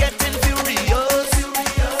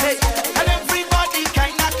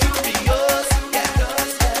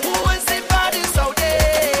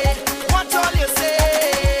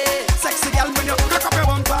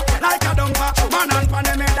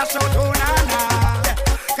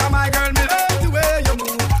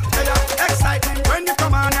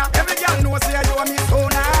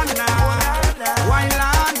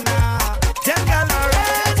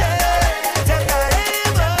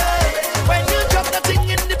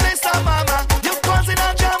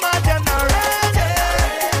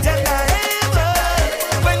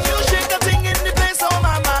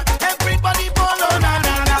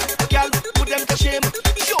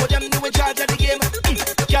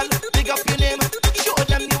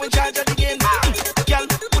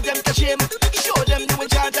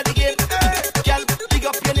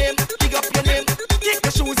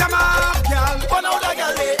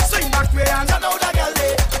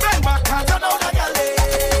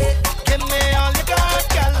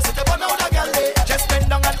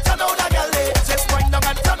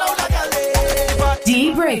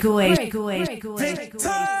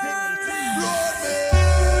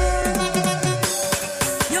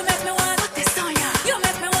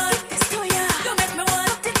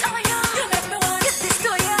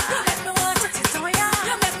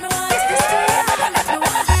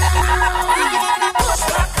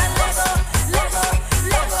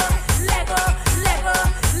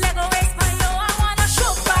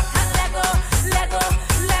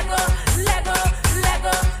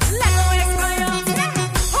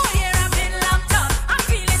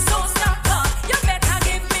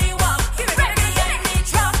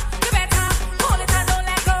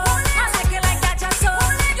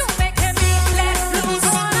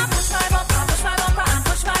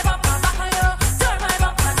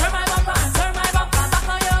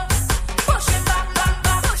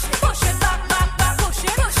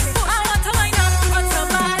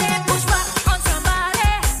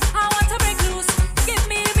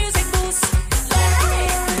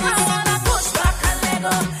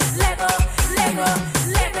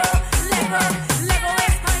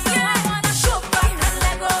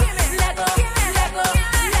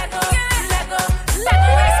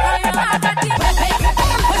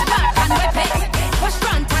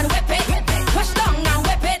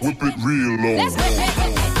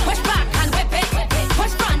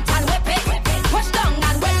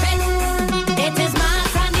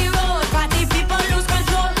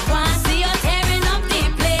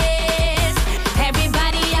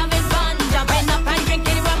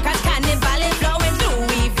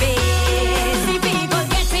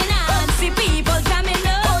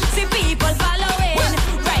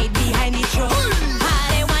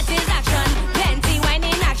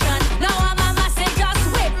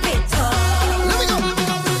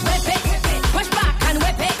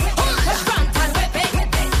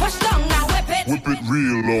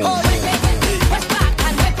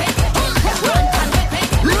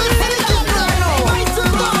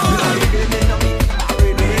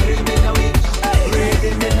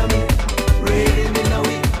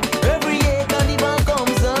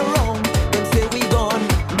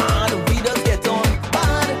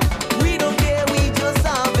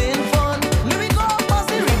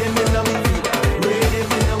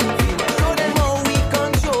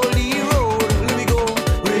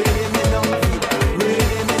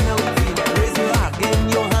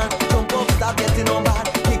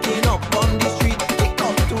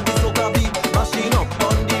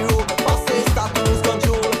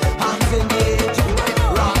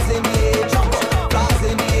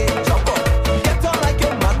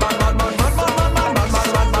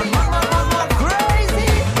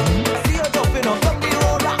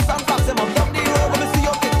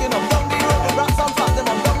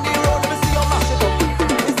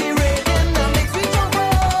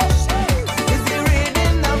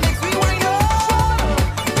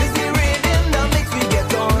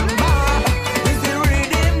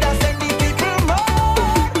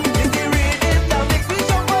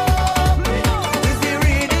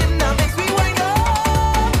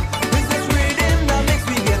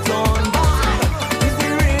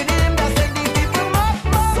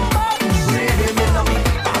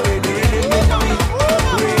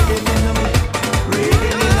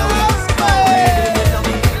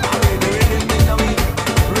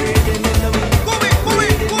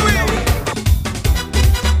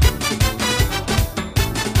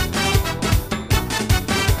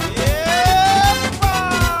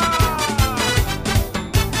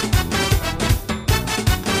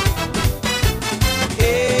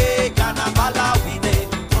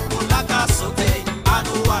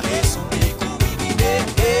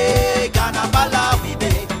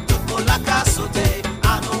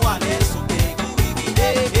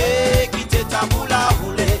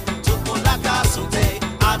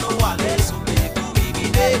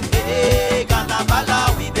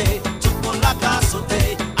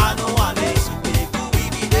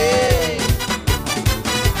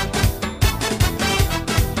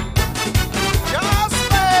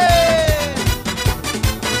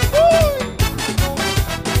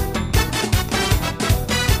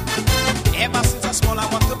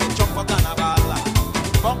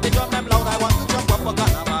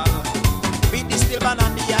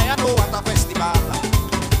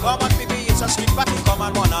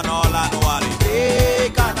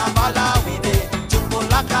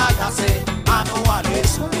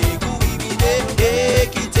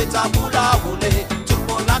 la mula roulée, tout le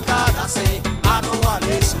monde a qu'à danser, à nous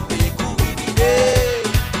aller sous les coups d'idées.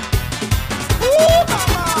 Ouh,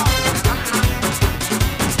 maman!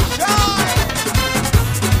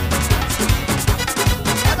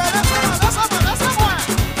 Eh ben, laisse-moi!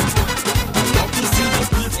 I love to see the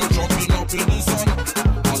people jumping up in the sun.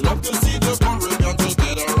 I love to see the Caribbean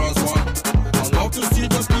together as one. I love to see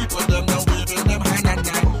the people them now waving them hand and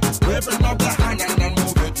hand, waving up their hand and then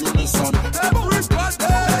moving unison. Everybody,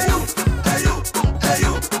 hey you, hey you, hey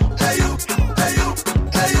you, hey you, hey you,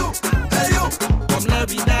 hey you, hey you, come let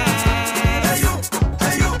me dance. Hey you,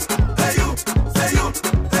 hey you, hey you, hey you,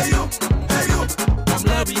 hey you, hey you, come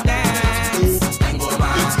let me dance.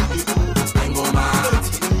 Engoma, Engoma,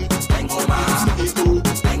 Engoma,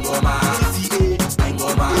 Engoma, Engoma,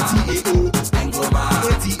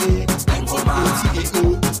 Engoma,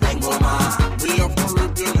 Engoma. We have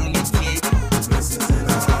Caribbean unity.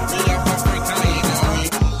 We have Africa unity.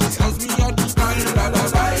 Because we are the alive,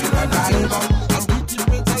 and we keep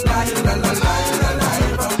it alive.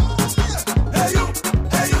 Hey you,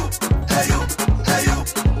 hey you, hey you, hey you, hey you,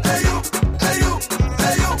 hey you,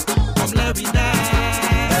 hey you, come let me dance.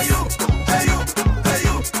 Hey you, hey you, hey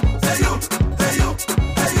you, hey you, hey you,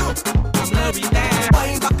 hey you, come let me dance.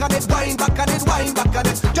 Wine back on it, wine back on it, wine back on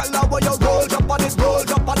it. Girl, I want you roll, jump on it, roll,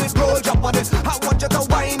 jump on it, roll, jump on it. I want you to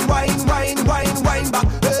wine, wine, wine, wine, wine back.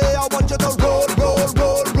 Hey, I want you to roll, roll,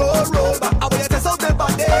 roll, roll, roll back. I want you to say something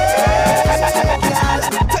about it. Girl,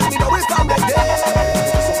 tell me now it's from the day.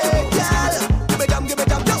 Girl, give me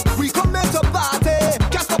jam, yo. We come here to party,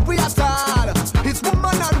 can't stop we at all. It's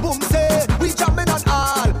woman and boom say, we jamming on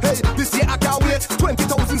all. Hey, this year I can't wait,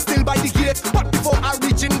 20,000 still by the gate. But before I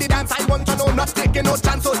reach in the dance, I want to know, not taking no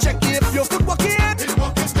chance. So check if your foot walking,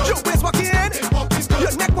 your waist walking,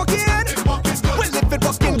 your neck walking. Well, if it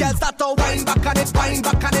walking, girl, start to wine back on it, wine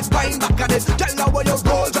back on it, wine back on it. Girl, now when you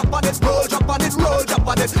roll, jump on it, roll, jump on it, roll, jump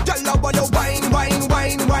on it. Girl, now when you wine, wine,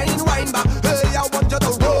 wine, wine, wine back. Hey, I want you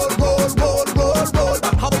to roll, roll, roll, roll, roll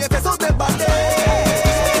back. How will you say something about it?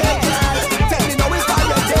 Tell me now it's all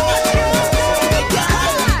your day.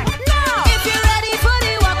 Now, if you're ready for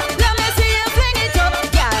the walk, let me see you fling it up,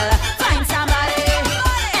 girl. Find somebody,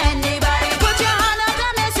 anybody, put your hand up,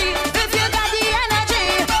 let me see if you got the energy.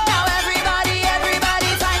 Now everybody,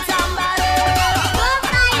 find somebody.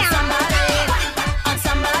 On somebody, on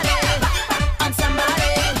somebody, on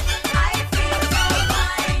somebody. I feel so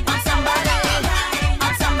fine. On somebody,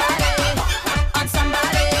 on somebody, on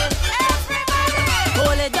somebody. Everybody,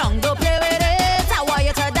 hold it down, don't play with it. I want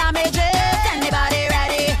you to damage it. Anybody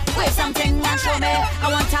ready? Wave something and show me. I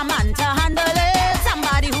want a man to handle it.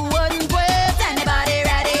 Somebody who wouldn't quit. Anybody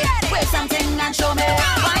ready? Wave something and show me.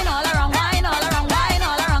 Wine all around, wine all around, wine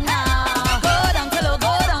all around now. Go down to low,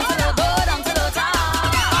 go down to low, go down to low top.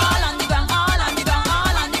 All on the ground, all on the ground,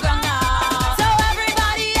 all on the ground now. So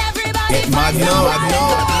everybody, Get mad now,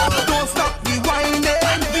 Don't stop the whining,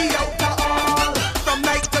 be out to all. From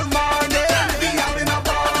night till morning, be having a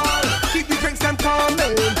ball. Keep the drinks them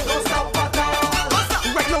coming, don't stop at all.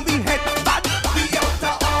 Right now we head back, be out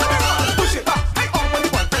to all. Push it back, hey, all when the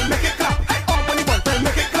boyfriend make it clap. Hey, all when the boyfriend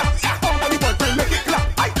make it clap. Yeah, all when the boyfriend make it clap.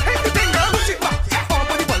 Hey, hit the thing, girl, push it back. Yeah, all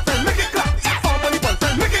when the boyfriend make it clap. Yeah, all when the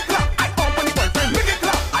boyfriend make it clap. Hey, all when the boyfriend make it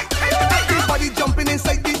clap. Hey, everybody jumping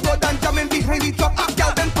inside the road and jamming behind the truck.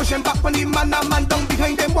 Girl, then pushing back when the man down behind.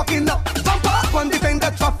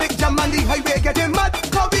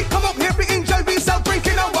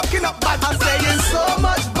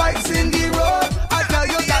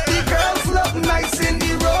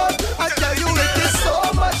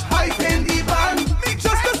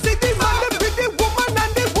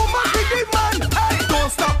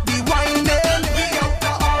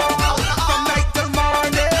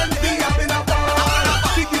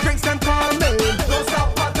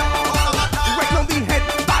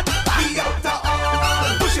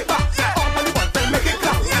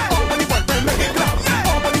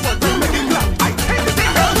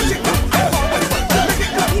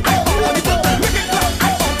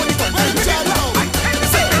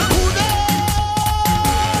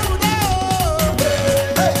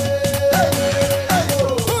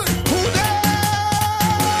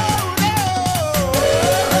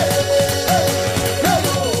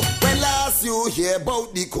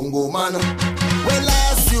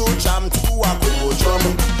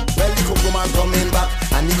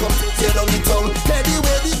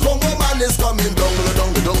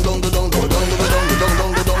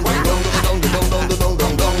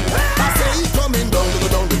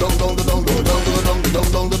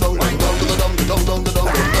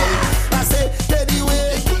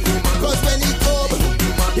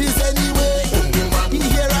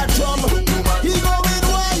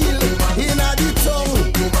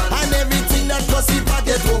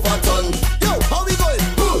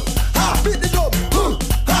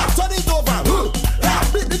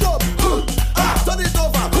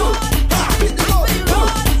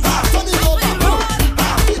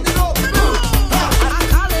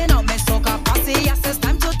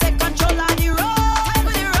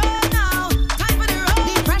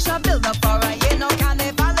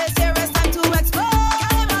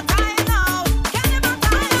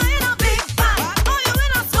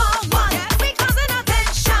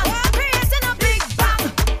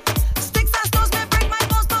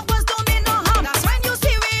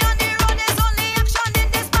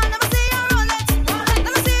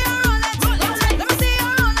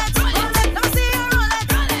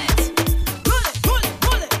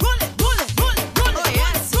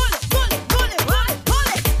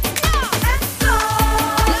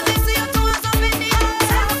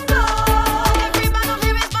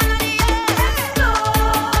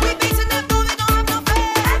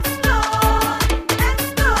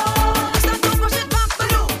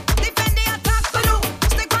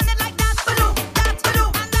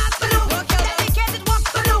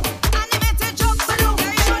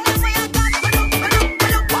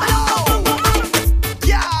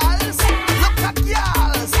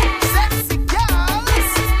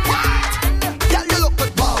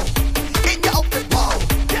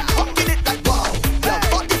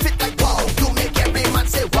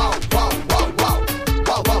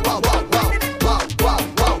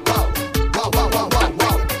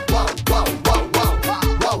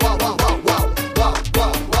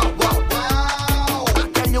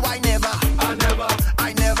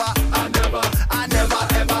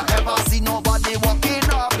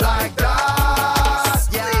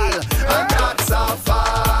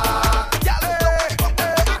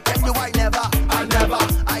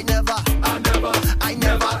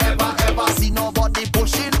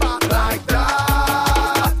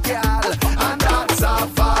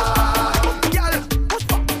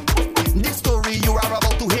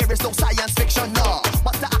 there is no science fiction, no.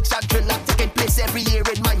 But the action thriller taking place every year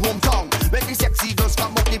in my hometown. When the sexy girls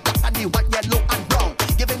come out, the black and the white, yellow and brown,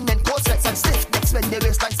 giving men cold sweats and stiff necks when the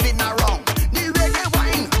waistline spin around. The way they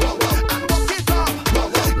whine, and buck it up,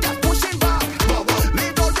 just pushing back,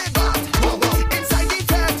 lead all the back, inside the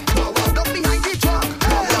tent, look behind the truck,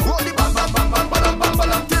 roll the bam bam bam bam bam bam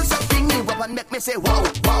bam till something new up and make me say wow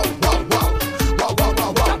wow wow wow wow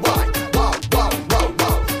wow wow wow wow.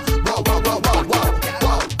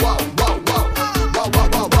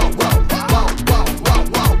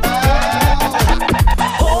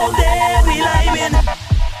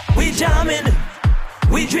 Jamming,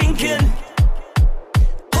 we drinking.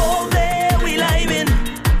 All day we liming,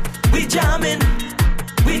 we jamming,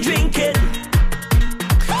 we drinking.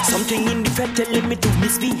 Something in the fed telling me to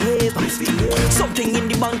misbehave. Something in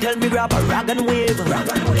the bank tell me grab a rag and wave.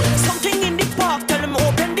 Something in the park tell me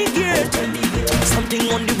open the gate. Something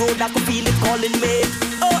on the road I could feel it calling me.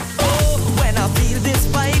 Oh oh, when I feel these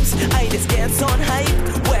vibes, I just get on hype.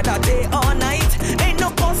 Whether day or night, ain't no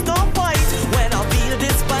cost no fight. When I feel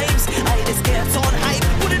these vibes, I just get on hype.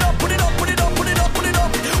 Put it up, put it up, put it up, put it up, put it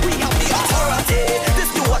up. We have the authority.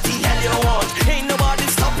 Just do what the hell you want. Ain't nobody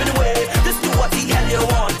stopping the way. Just do what the hell you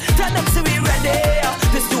want. Tell them so we ready.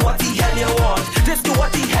 Just do what the hell you want. Just do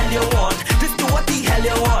what the hell you want. Just do what the hell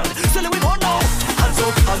you want. So let we go now. Hands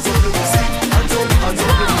up, let me see. Hands up, let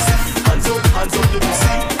me see. Hands up, let me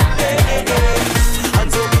see. Hey, hey, hey.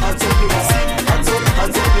 Hands up, let me see. Hands up, let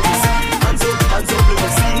me see. Hands up, let me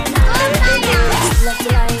see. Hey, hey, hey. Love to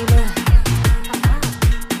lime,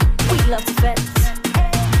 we love to fret.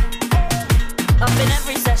 Up in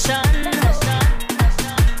every session,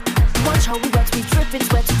 watch how we wet, we dripping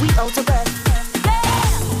sweat, we out of breath.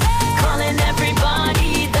 Calling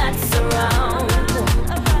everybody that's around.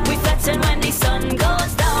 We fetting when the sun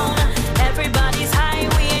goes down. Everybody's high,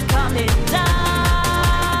 we ain't coming down.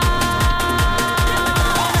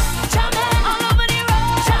 Jamming all over the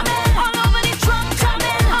road, jamming all over the truck,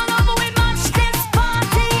 jamming all over we march this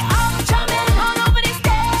party up. Jamming all over the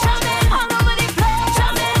stage, jamming all over the place,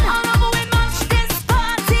 jamming all over we march this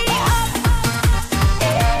party up.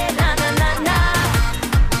 Eh na na na na,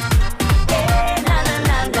 eh na na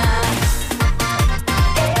na na,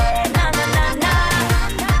 eh na na na na,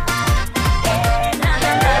 eh na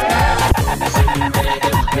na na na.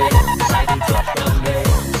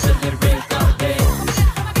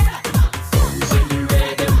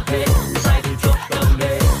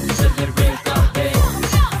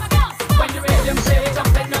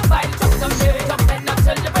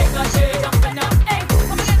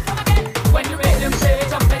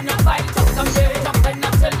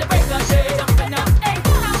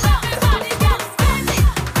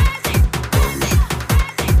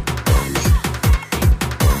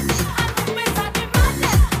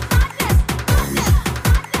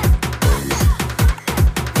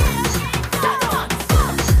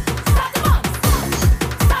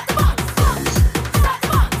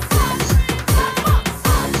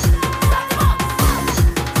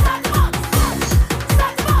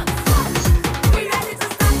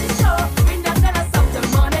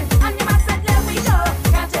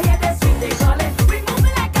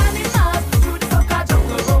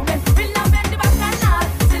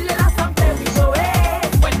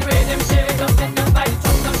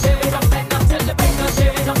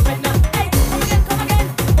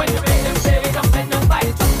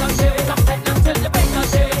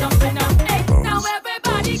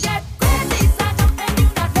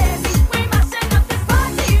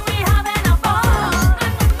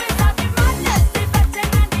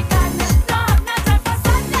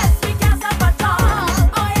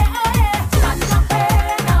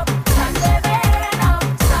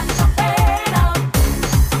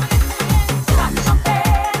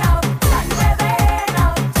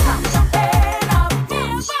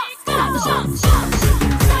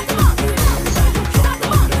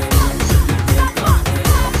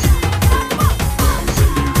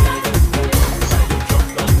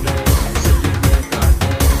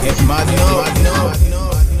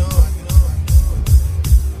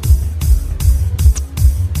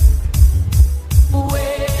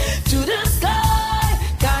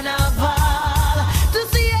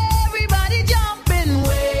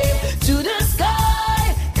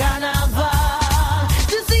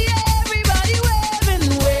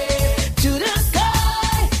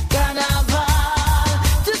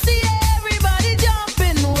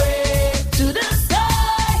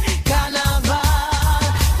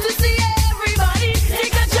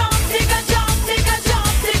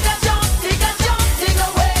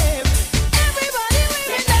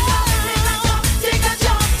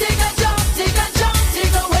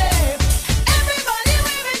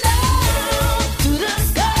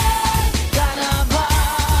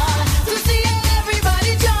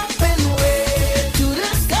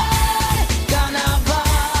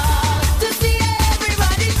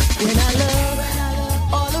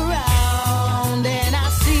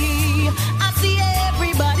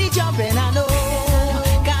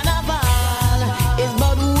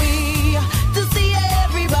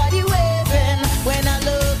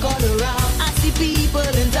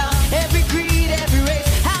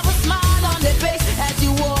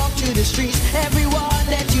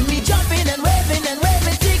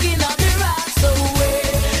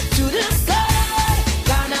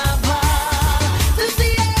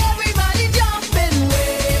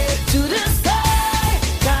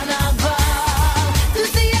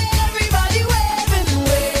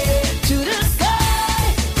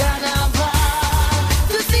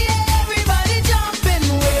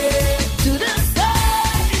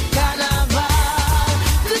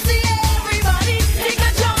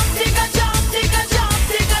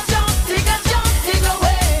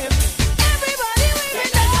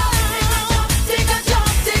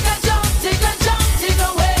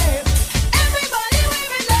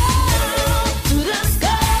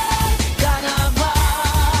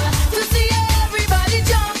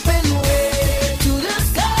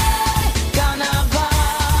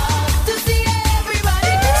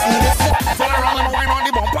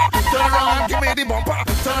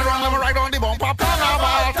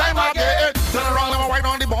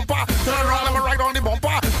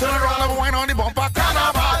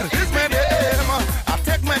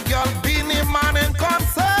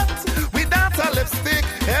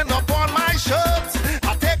 t-shirts.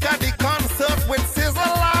 I take her the concert with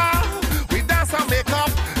Sizzler. We dance and make up,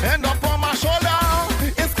 end up on my shoulder.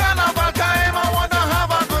 It's carnival time, I wanna have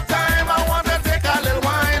a good time. I wanna take a little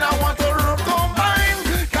wine, I want to combine.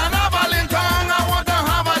 Carnival in town, I want to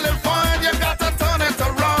have a little fun. You got to turn it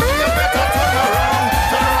around, you better turn around.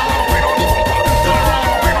 Turn around, we don't need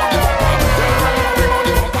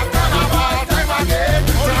to carnival time again.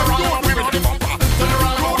 Turn around, we don't need to turn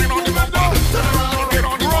around, we don't need to turn around, we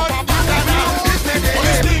don't need to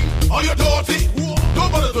All you dirty,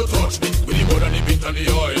 don't bother to touch me with the mud and the paint and the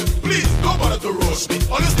oil. Please, don't bother to roast me.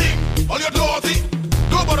 All you stink, all you dirty,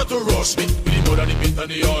 don't bother to roast me with the mud and the paint and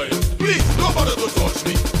the oil. Please, don't bother to touch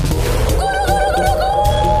me.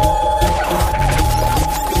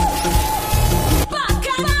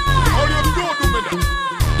 All you don't do me that.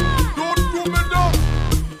 Don't do me that.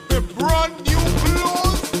 The brand new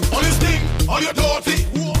clothes. All you stink, all you dirty,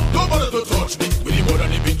 don't bother to touch me with the mud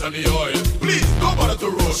and the paint and the oil. Please, don't bother to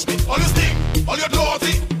roast me. All you stink, all you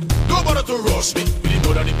dirty, don't bother to roast me with the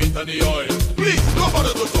mud and the paint and the oil. Please, don't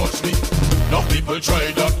bother to touch me. Now people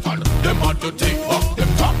try that and them had to take back them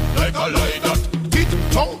top like a lie that. Teeth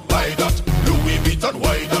tongue by that, Louis Vuitton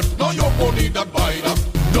why that. Now your money that buy that.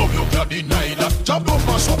 Now you can't deny that. Job don't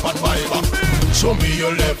mash up and buy back. Show me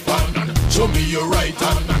your left hand and show me your right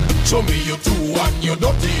hand and show me your two and your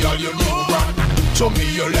dirty all your new brand. Show me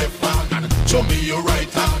your left hand and show me your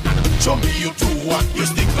right hand and show me your two and you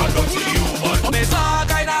stick a dirty human. It's all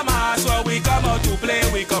kind of mass where we come out to play.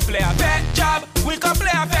 We can play a pet job, we can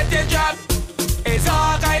play a fetty job. It's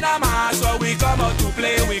all kind of mass where we come out to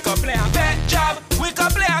play. We can play a pet job, we can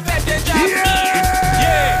play a fetty job.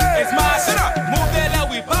 Yeah, it's mass it up. Move the love,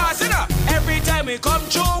 we pass it up. Every time we come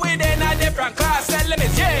through, we in a different class. Set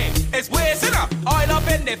limits, yeah, it's wasting up. Oil up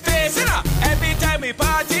in the face, it up. Every time we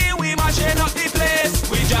party, we mashing up the place.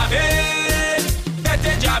 We jabbing,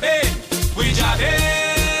 fetty jabbing, we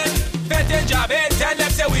jabbing, fetty jabbing. Tell them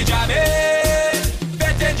say we jabbing,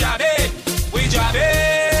 fetty jabbing, we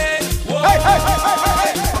jabbing. Whoa. Hey, hey, hey, hey, hey,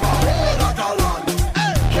 hey. Hold that land,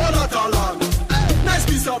 hold that land. Nice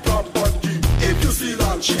piece of property. If you see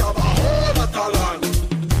land, she have a hold that land,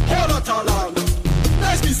 hold that land.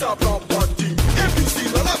 Nice piece of property. If you see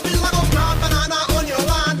land, I feel like a plant banana on your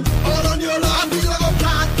land, all on your land. I feel like a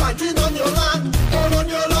plant planting on your land, all on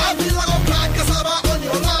your land. I feel like a plant cassava on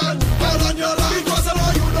your land, all on your land. Because I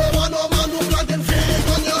know you don't want no man who planting fig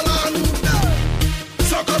on your land.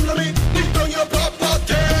 So come to me, dig down your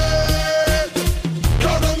property.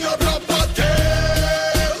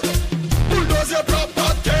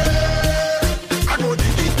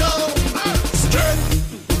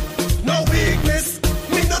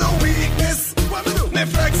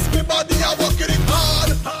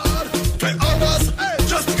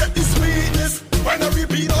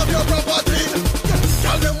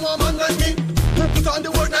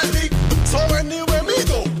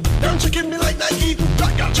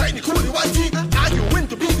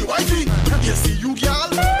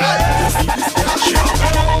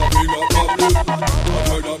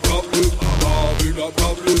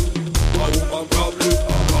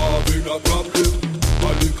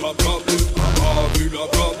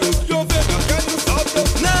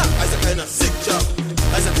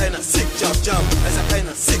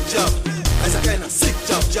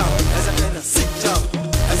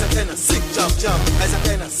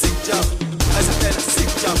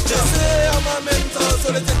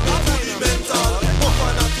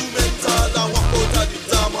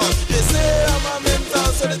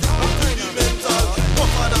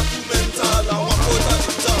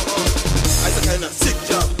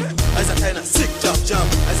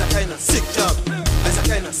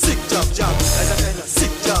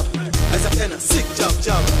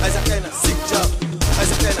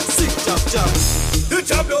 The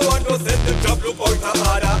job no one no send, the job no point a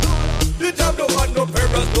harder. The job no one no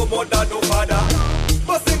parents, no mother, no father.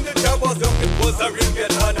 But sing the job was young, it was a real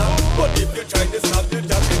get harder. But if you try to stop the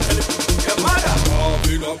job, you tell it your mother.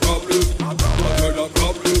 Having a problem, having a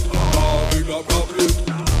problem, having a problem, a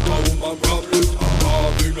woman problem,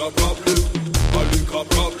 having a problem, a liquor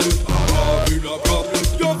problem, having a problem.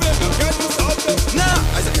 You better get to solve them.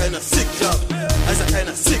 Nah, as a kind of sick job, as a kind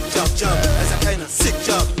of sick job, as a kind of sick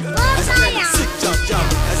job, as a kind of sick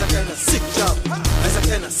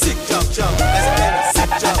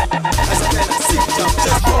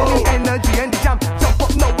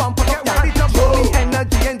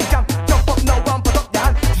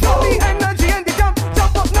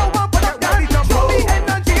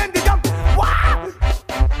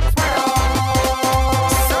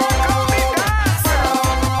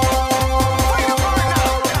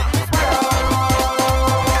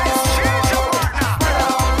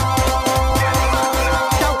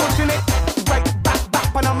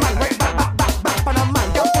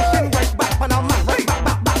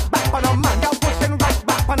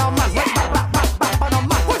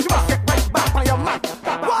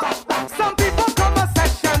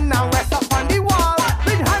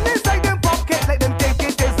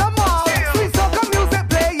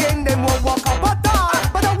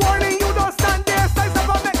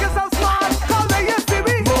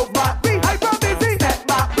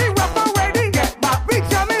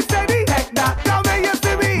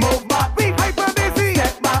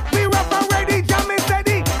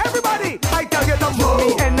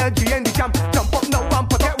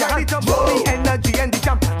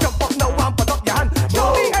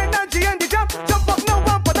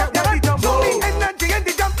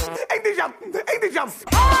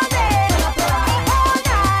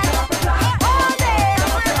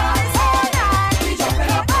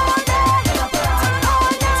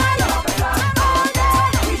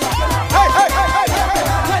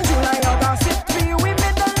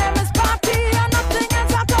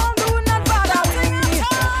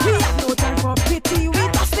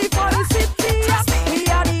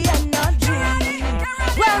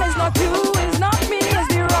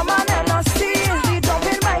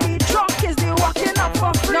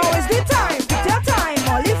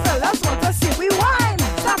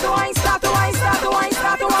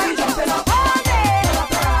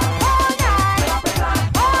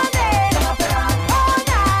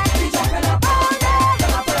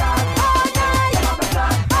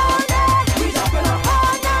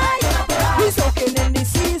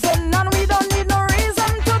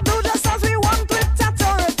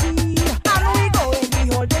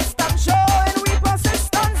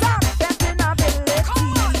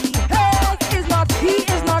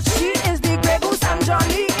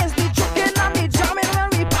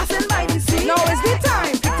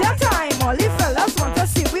the fellas want to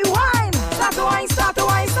see we wine. Start to wine, start to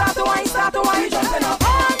wine, start to wine, start to wine. Jumping up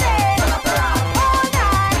all day, turn up around all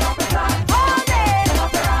night, turn up around all day, turn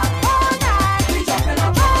up around all night. We jumping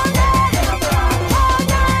up all day, turn up around all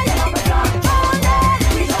night, turn up around all night.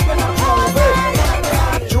 We jumping up all day.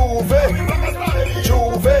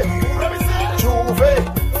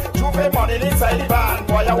 Juve money inside the van.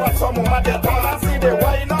 Boy, I want some woman get on and see they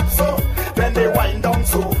wind up so, then they wind down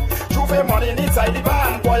so. Juve money inside the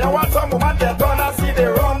van. Boy, I want some woman get on and see they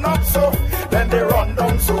run up so, then they run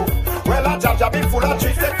down so. Well, a judge be full of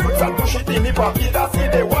tricks, take fruits and push it in the pocket. I see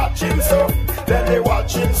they watch him so, then they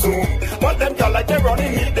watch him so. But them girl like they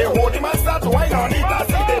running it, they hold him and start to whine on it. I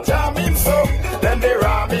see they jam him so, then they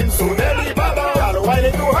ram him so. They leave alone. Y'all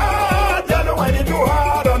whining too hard, y'all whining too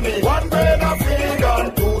hard on me. One brain of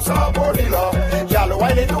vegan, two saponilla. Y'all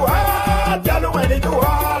whining too hard, y'all whining too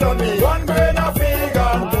hard on me. One brain of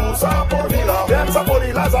vegan, two saponilla. Them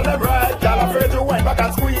saponillas on them right, y'all afraid to wind back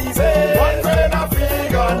and squeeze it. One brain of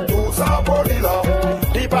vegan, two saponilla.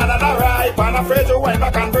 The banana ripe and afraid to wind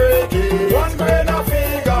back and break it. One grain of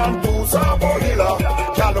vegan, two saponilla.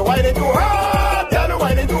 Y'all whining too hard, y'all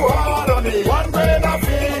whining too hard on me. One grain of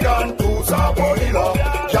vegan, two saponilla.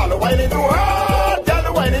 Y'all whining too hard,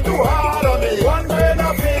 y'all whining too hard on me. One grain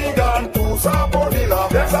of vegan, two saponilla.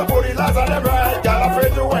 Them saponillas on them right, y'all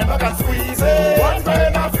afraid to wind back and squeeze it. One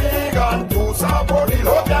grain of vegan, two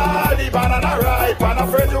saponilla. Oh, y'all the banana ripe and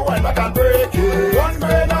afraid to wind back and break it. One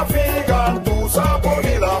grain of vegan, two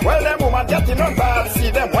saponilla. Well, them woman getting on bad,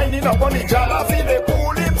 see them winding up on the jam, see they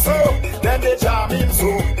pull him so, then they jam him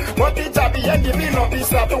so. But the jabby and the mean up, he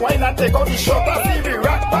start to wine and take out the shot, and see the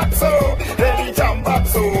rack back so, then he jam back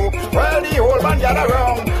so. Well, the whole man gather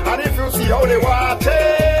around, and if you see how they watch it,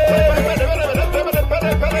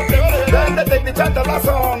 then they take the chant of a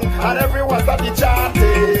song, and everyone start to chant it.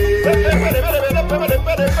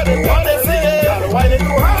 What they say, y'all whining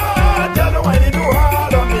too hard, y'all whining too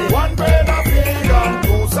hard on me. One grain of vegan,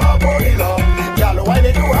 two saponilla. Y'all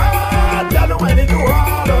whining too hard, y'all whining too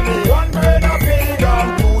hard on me. One grain of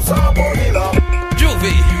vegan, two saponilla.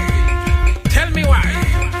 Juvie, tell me why.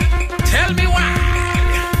 Tell me why.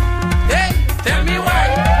 Hey, tell me why.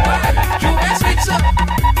 Why? Juve sweet so.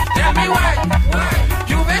 Tell me why. Why?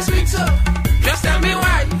 Juve sweet so. Just tell me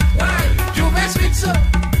why. Why? Juve sweet so.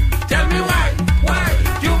 Tell me why. Why?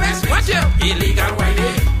 Juve sweet. Watch you. Illegal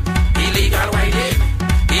whining. Illegal whining.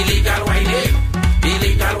 Illegal whining.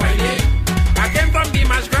 Illegal whining. I came from the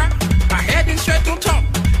Masgra. I heading straight to top.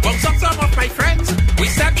 Bumps up some of my friends. We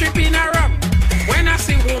start tripping around. When I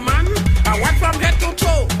see woman, I walk from head to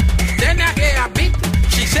toe. Then I hear a beat.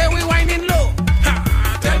 She say we whining low. Ha,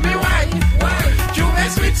 tell me why. Why?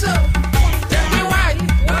 Juve sweet so. Tell me why.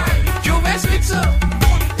 Why? Juve sweet so.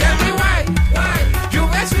 Tell me why. Why?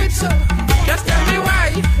 Juve sweet so. Just tell me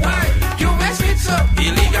why. Why? Juve sweet so.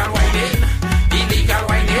 Illegal whining. Illegal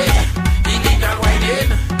whining. Illegal whining.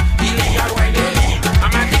 Illegal whining.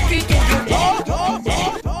 I'm addicted to you.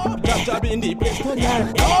 Jab in the place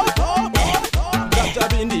tonight.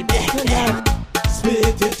 Jab in the place tonight.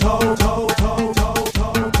 Spit it out, out, out, out,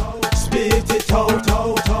 out. Spit it out,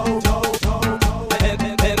 out, out, out, out.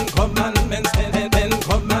 Ten commandments, ten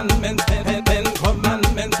commandments, ten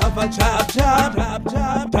commandments of a jab, jab, jab,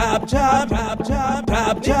 jab, jab, jab, jab, jab,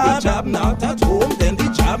 jab, jab, jab. Not at home, then the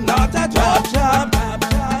jab, not at jab, jab, jab,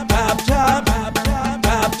 jab, jab, jab, jab,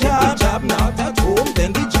 jab, jab, jab. Not at home,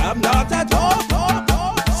 then the jab, not at home.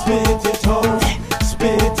 Spit it out,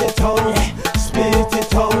 spit it out, spit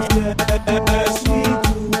it out, sweet.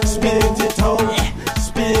 Spit it out,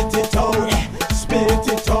 spit it out, spit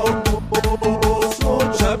it out. So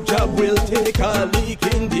Jab Jab will take a leak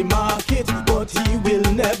in the market, but he will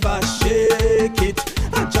never shake it.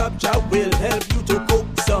 And Jab Jab will help you to cook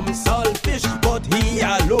some saltfish, but he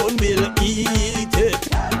alone will eat it.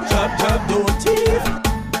 Jab Jab don't thief.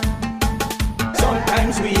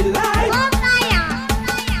 Sometimes we lie.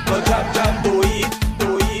 But Jab Jab do it,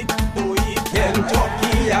 do it, do it.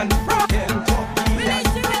 Kentucky and Frank, Kentucky and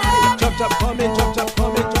Frank. Jab Jab coming, Jab Jab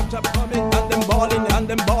coming, Jab Jab coming. And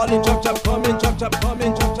them balling, Jab Jab coming, Jab Jab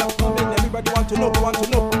coming, Jab Jab coming. Everybody want to know, want to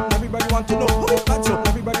know. Everybody want to know who is bad so.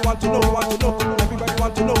 Everybody want to know, want to know. Everybody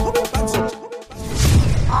want to know who is bad so.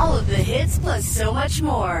 All of the hits plus so much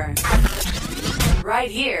more. Right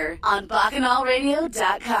here on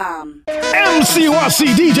BacchanalRadio.com. MC Wasi,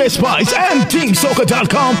 DJ Spice, and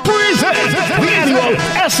TeamSoca.com present the annual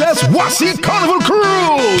SS Wasi Carnival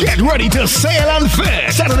Cruise. Get ready to sail and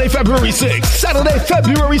fish. Saturday, February 6th.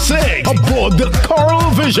 Aboard the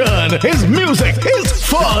Coral Vision. His music, his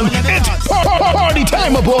fun. It's party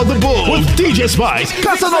time aboard the bull. With DJ Spice,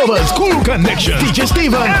 Casanovas, Cool Connection, DJ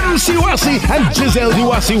Steven, MC Wasi, and Giselle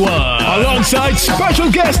Diwasi1. Alongside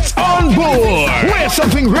special guests on board. Wear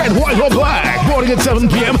something red, white, or black. Boarding at 7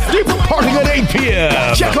 p.m., departing at 8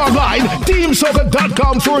 p.m. Check online,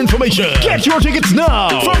 TeamSoca.com for information. Get your tickets now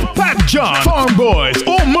from Pat John, Farm Boys,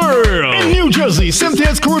 or Merle. In New Jersey,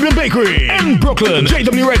 Cynthia's Caribbean Bakery. In Brooklyn,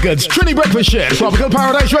 JW Records, Trini Breakfast Shed, Tropical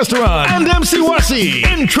Paradise Restaurant, and MC Wasi.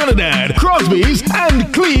 In Trinidad, Crosby's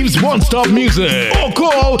and Cleve's One Stop Music. Or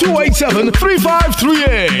call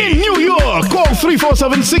 287-3538. In New York, call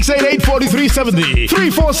 347-688-4370.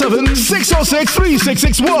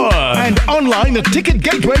 347-606-3661. And online at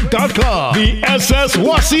ticketgateway.com. The SS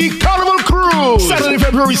Wasi Carnival Cruise. Saturday,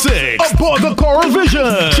 February 6th. Aboard the Coral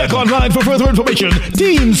Vision. Check online for further information.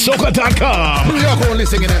 TeamSoca.com. New York only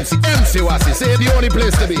singing MC Wasi. Say the only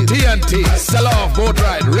place to be. TNT. Sell off, boat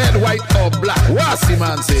ride. Red, white, or black. Wasi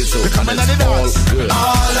man says so. And it's all good. All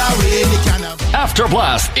I really can have. After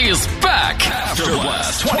Blast is back. After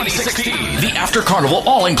Blast 2016. The After Carnival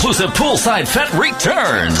all-inclusive poolside fete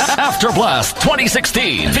returns. After Blast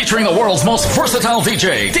 2016. Featuring the world's most versatile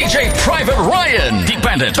DJ, DJ Private Ryan. Deep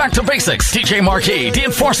Bandit, Back to Basics, DJ Marquis, The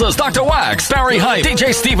Enforcers, Dr. Wax, Barry Hype,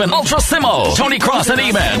 DJ Steven, Ultra Simo, Tony Cross, and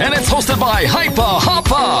E-Man. And it's hosted by Hypa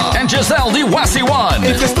Hoppa and Giselle Diwasi1.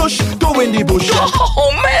 If you stush, go in the bush.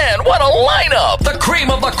 Oh man, what a lineup! The cream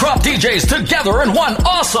of the crop DJs together in one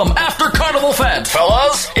awesome After Carnival fete.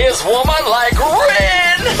 Fellas, is woman like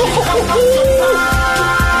Rin?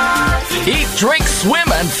 Eat, drink, swim,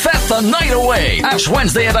 and fete the night away. Ash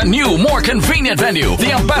Wednesday at a new, more convenient venue,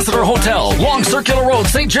 the Ambassador Hotel, Long Circular Road,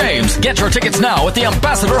 St. James. Get your tickets now at the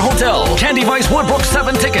Ambassador Hotel. Candy Vice Woodbrook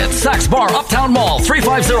 7 tickets. Saks Bar Uptown Mall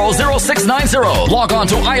 350-0690. Log on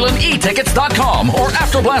to islandetickets.com or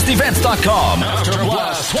afterblastevents.com. After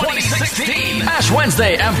Blast 2016. Ash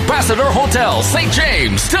Wednesday, Ambassador Hotel, St.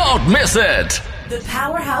 James. Don't miss it. The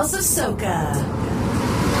powerhouse of soca.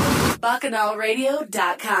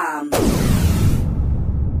 BacchanalRadio.com.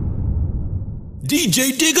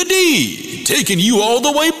 DJ Digga D, taking you all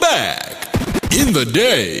the way back in the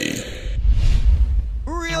day.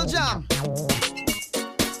 Real jam.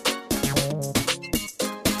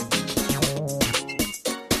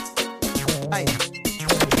 Aye.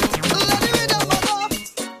 Let the rhythm go.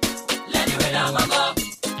 Let the rhythm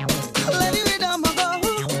go. Let the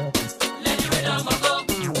rhythm go.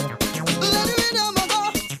 Let the rhythm go.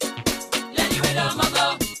 Let the rhythm go.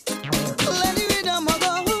 Let the rhythm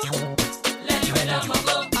go. Let the rhythm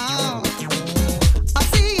go. I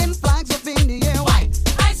see flags up in the air. White.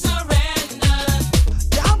 I surrender.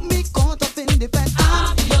 You have me caught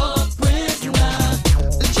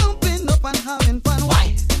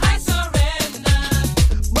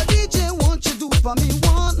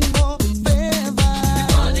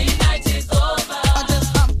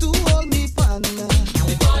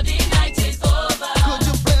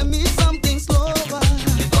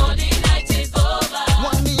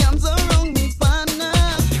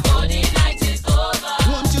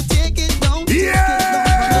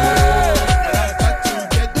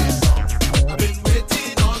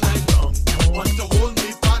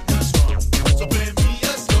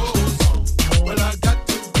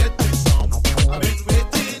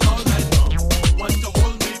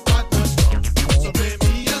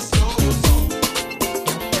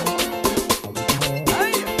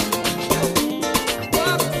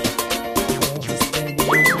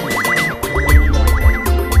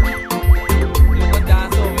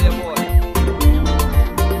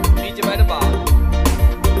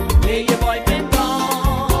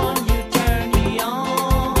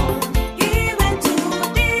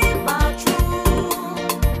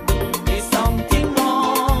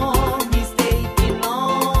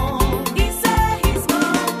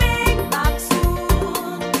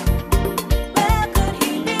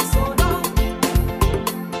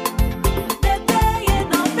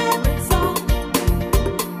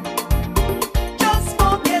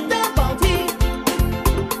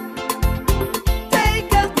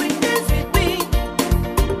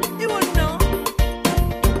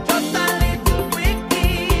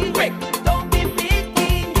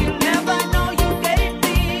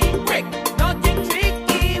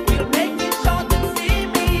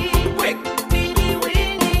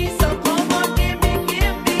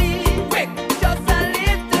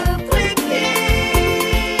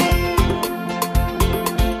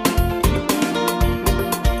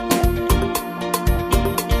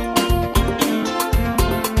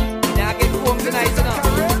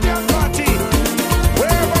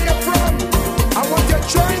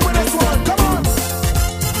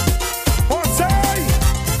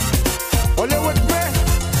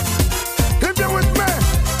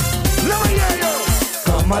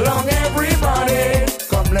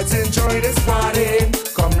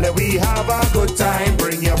a good time.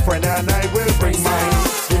 Bring your friend and I will bring mine.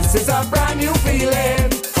 This is a brand new feeling,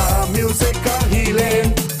 a musical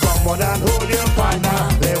healing. Come on and hold your partner,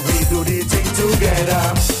 let we do the thing together.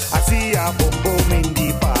 I see a boom boom in the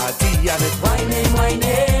party and it's whining,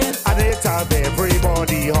 whining, and it have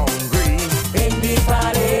everybody hungry in the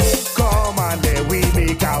party. Come on, there we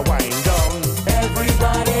make a wind down.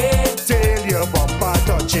 Everybody, till your bumper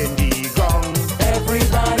touching the ground.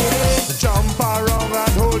 Everybody, jump around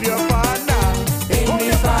and hold your partner in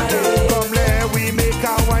the party.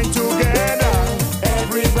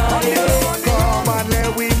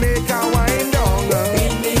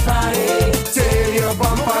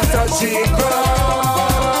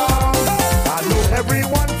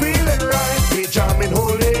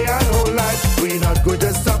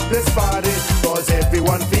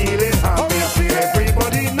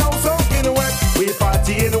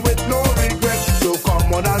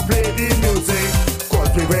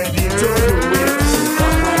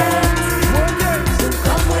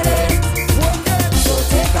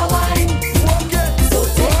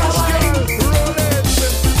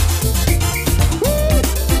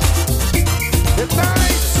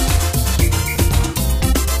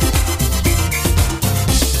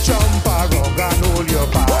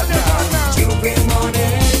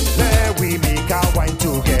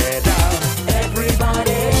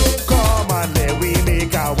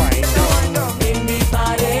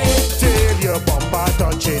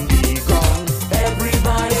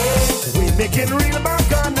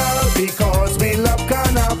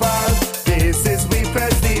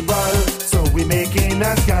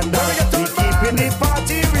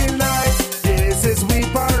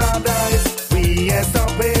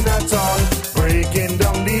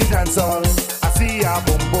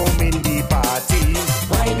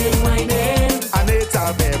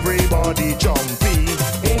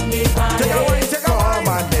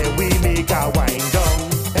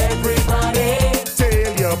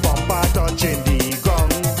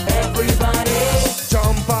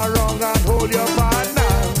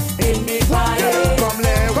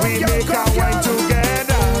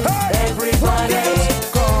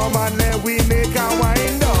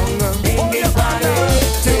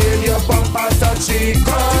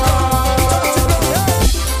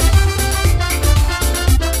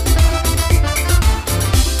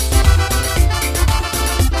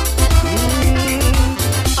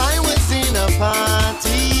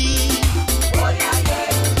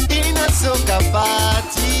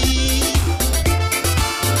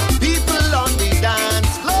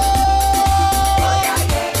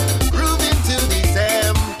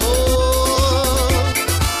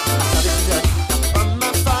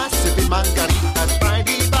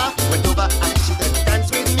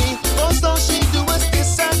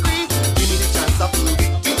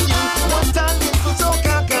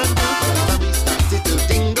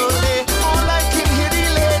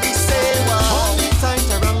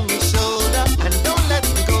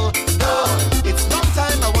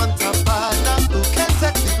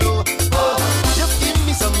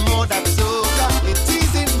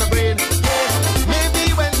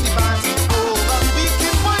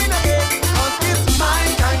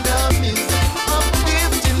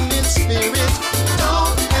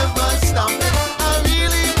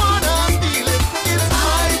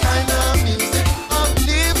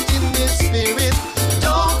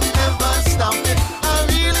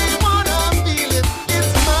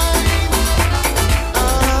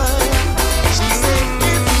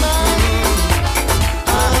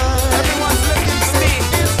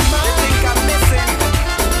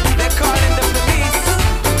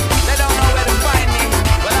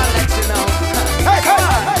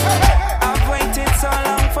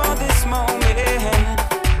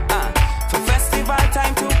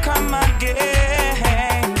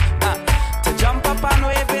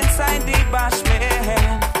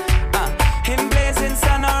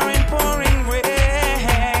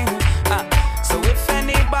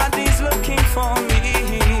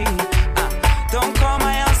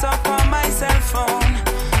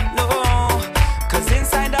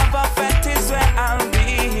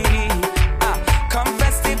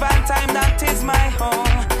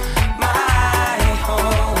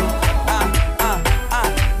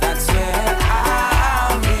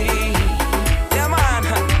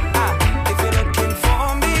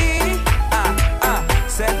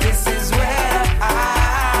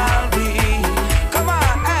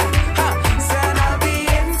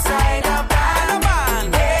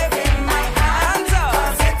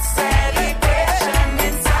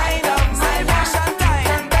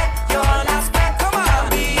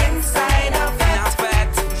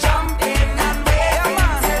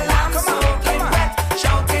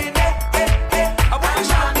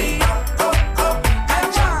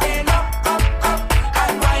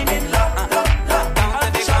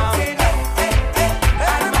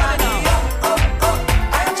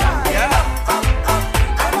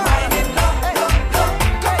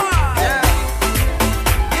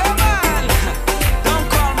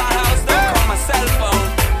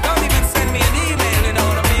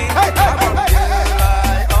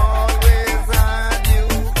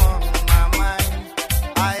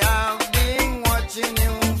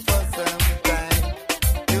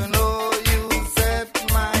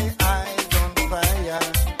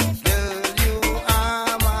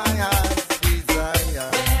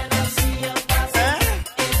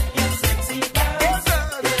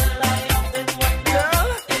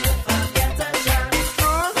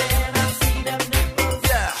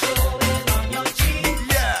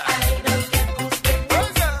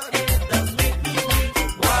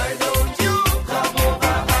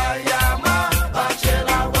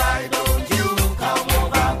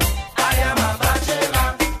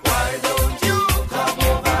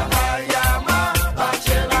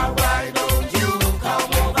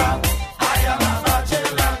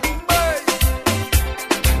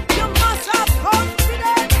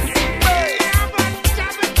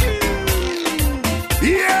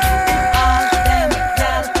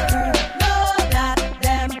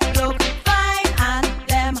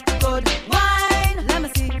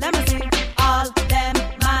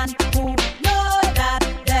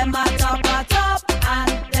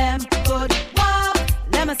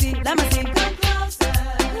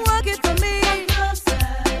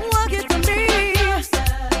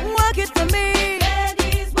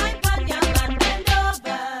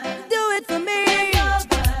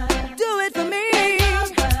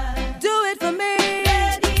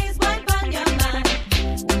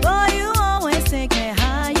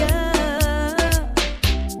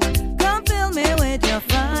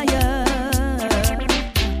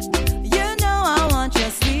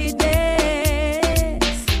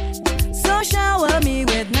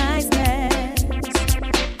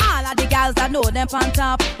 them on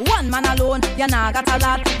top. One man alone, you nah got a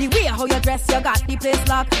lot. The way how you dress, you got the place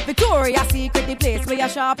locked. Victoria's Secret, the place where you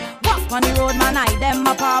shop. Walk on the road, man, I them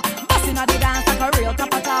a pop. Bustin' on the dance like a real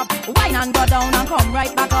top of top. Wine and go down and come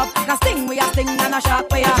right back up. Cause sting we a sting and a shot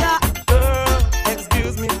where you shot. Girl,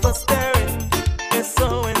 excuse me for staring. It's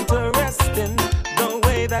so interesting the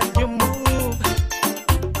way that you move.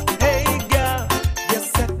 Hey girl, you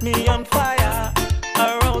set me on fire.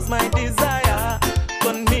 Arouse my desire.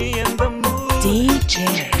 Put me in the mood. DJ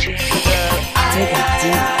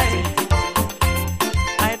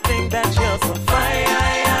I think that you're so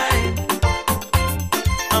fine.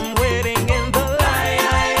 I'm waiting in the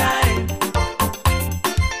line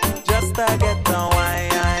just to get the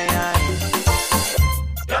wine.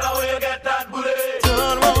 Get away.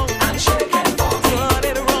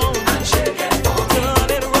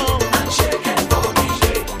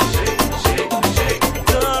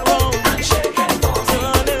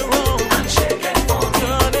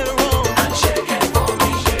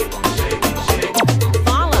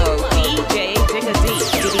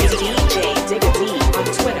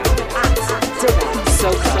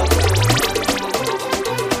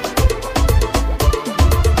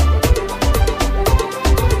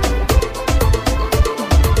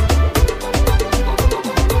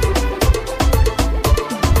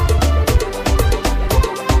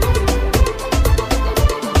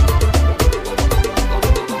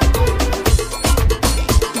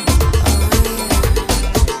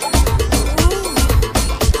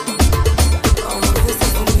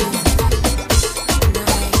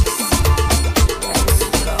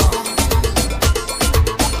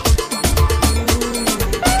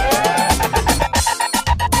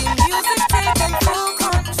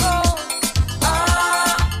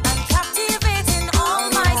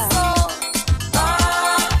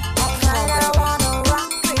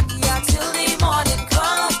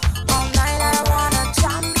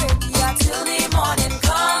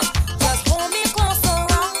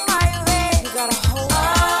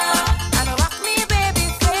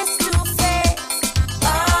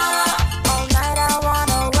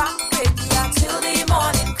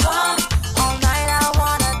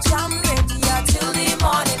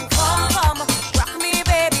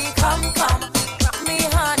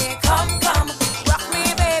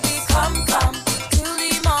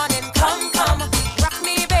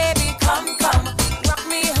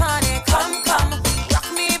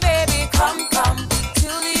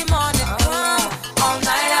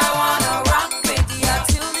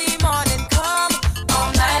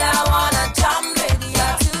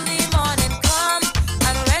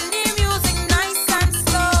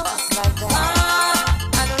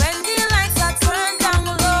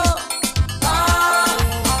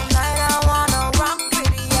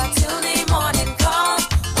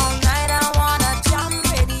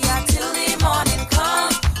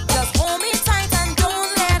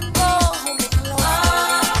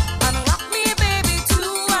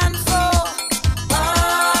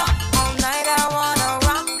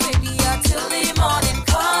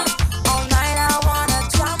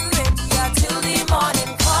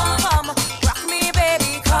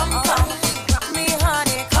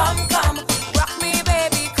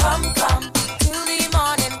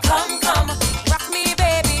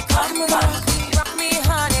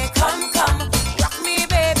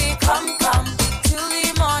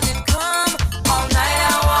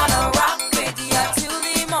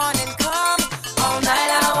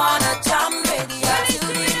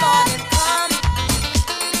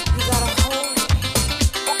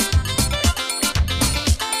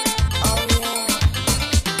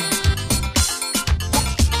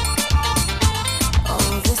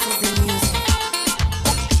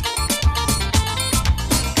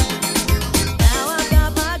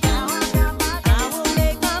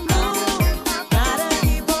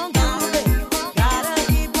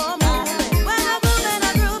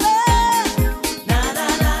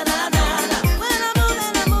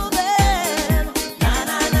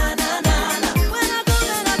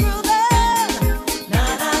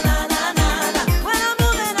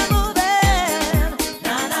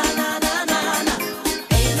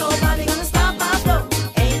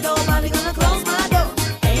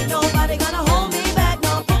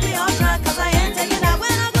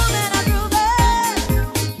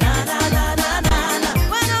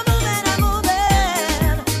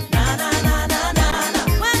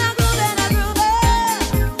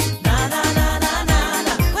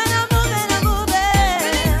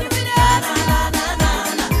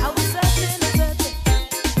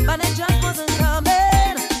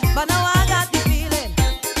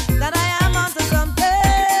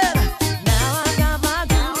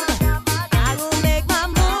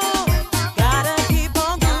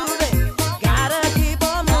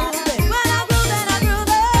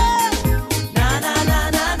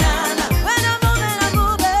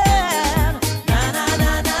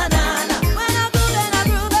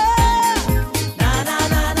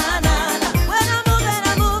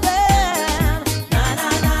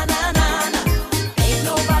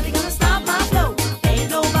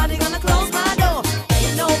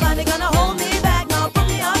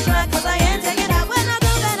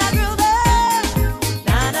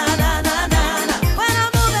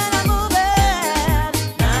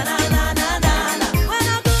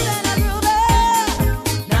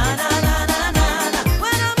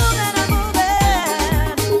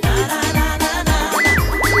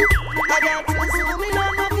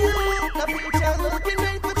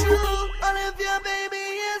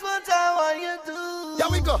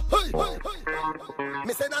 go. Hey, hey, hey.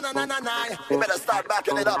 Me say na na na na na. You better start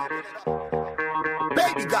backing it up.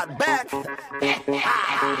 Baby got back. I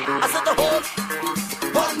said the whole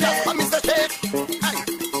one up, I miss the shake. Hey,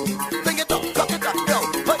 bring it up, cock it up, yo.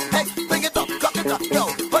 Hey, bring it up, cock it up, yo.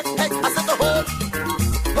 Hey, I said the whole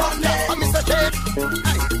one up, I miss the shake.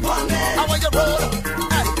 Hey, how want you roll?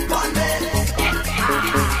 Hey, one day.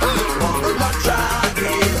 Bubble not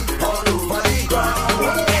dragging all over the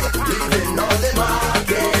ground, leaving all the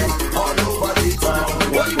marking all over the town.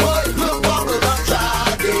 Why, look, bubble not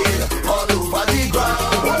dragging all over the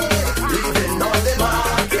ground, leaving all the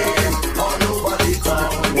marking all over the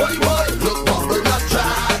town. Why, look, bubble not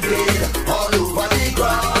dragging all over the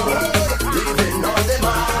ground, leaving all the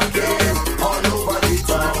marking all over the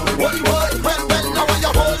town. Why, well, now when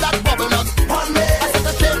you hold that bubble nut on me, I said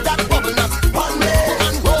to shake that bubble nut on me.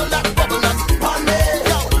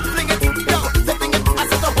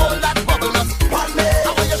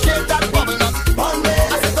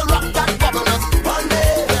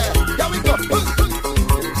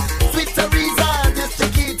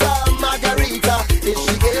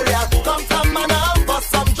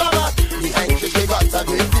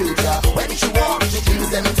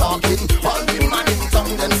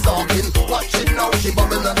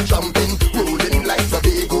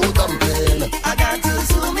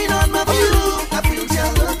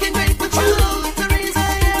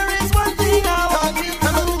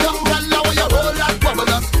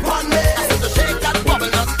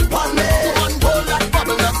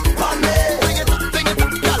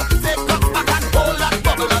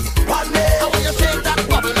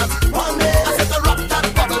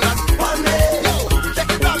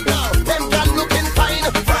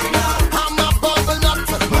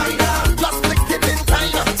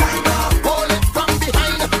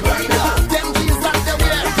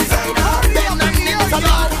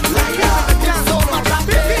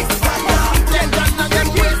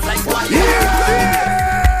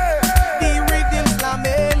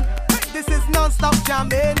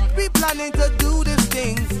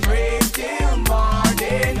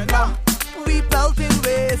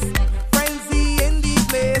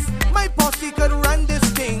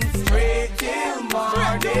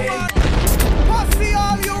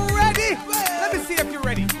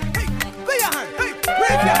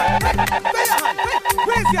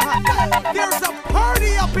 There's a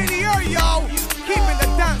party up in here, yo. Keeping the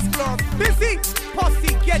dance floor busy.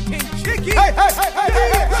 Posse getting jiggy. Hey, hey, hey,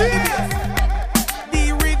 hey, hey. The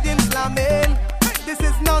rhythm slamming. This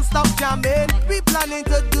is non-stop jamming. We planning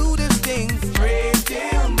to do this thing straight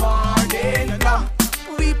till morning.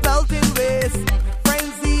 We belting waist.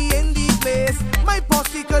 Frenzy in the place. My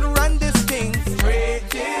posse could run this thing straight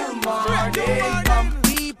till morning.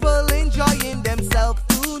 People enjoying themselves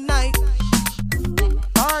tonight.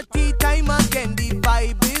 Party time again, the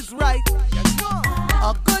vibe is right.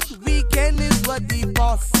 A good weekend is what the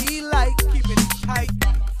posse like. Keeping it tight.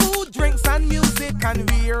 Food, drinks, and music, and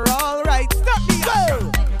we're alright. Start the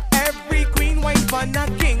action. Every queen wine for a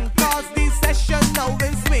king. Cause the session now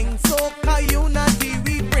in swing. So unity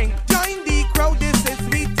we bring. Join the crowd, this is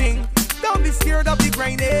we thing. Don't be scared of the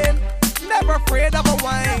grinding. Never afraid of a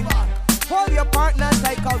wine. Hold your partner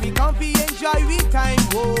tight, cause we comfy, enjoy we time.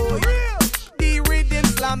 Whoa. The rhythm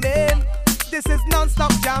slamming. This is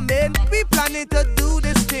non-stop jamming. We planning to do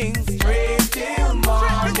this thing straight till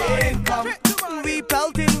morning. Come, we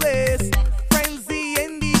pelting waist. Frenzy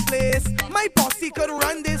in the place. My posse could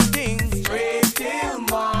run this thing straight till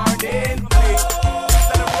morning.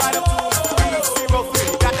 Set up right up to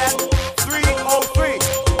 303. Got that? 303.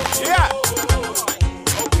 Yeah.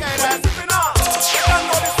 Okay, that's it. I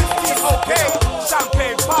know this is okay.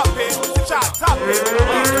 Champagne popping. Shot topping.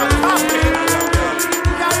 Topping.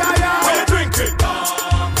 What you drinking?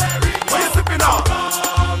 What you sipping on?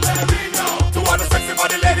 To all the sexy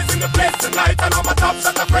body ladies in the place tonight, and all my top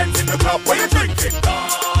shot friends in the club. What you drinking?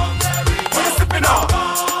 What you sipping on?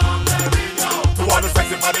 To all the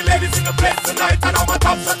sexy body ladies in the place tonight, and all my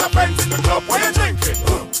top shot friends in the club. What you drinking?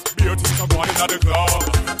 Beer things are going in the club.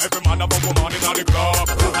 Every man have a woman in the club.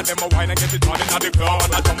 And them a wine and get it on in the club.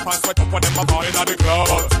 And I jump and sweat up on them a ball in the club.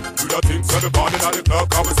 Do the things for the ball in the club.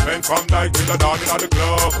 Cause we spend from night till the dawn in the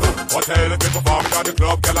club. Hotel and people farm in the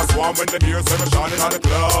club. Girl a swarm when them hear say Sean in the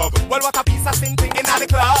club. Well, what a piece of thing in the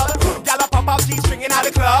club. Girl a pop up G-string in the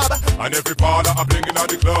club. And every baller a bling in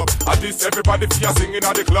the club. And this everybody feel sing in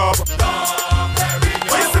the club.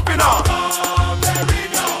 What you sipping on?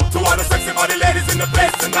 To all the sexy body ladies in the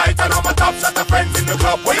place tonight, and all my top shot friends in the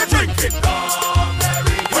club. What you drinking?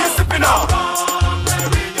 What you sipping on?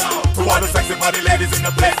 To all the sexy body ladies in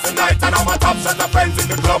the place tonight, and all my top shot friends in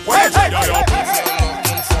the club. What you drinking?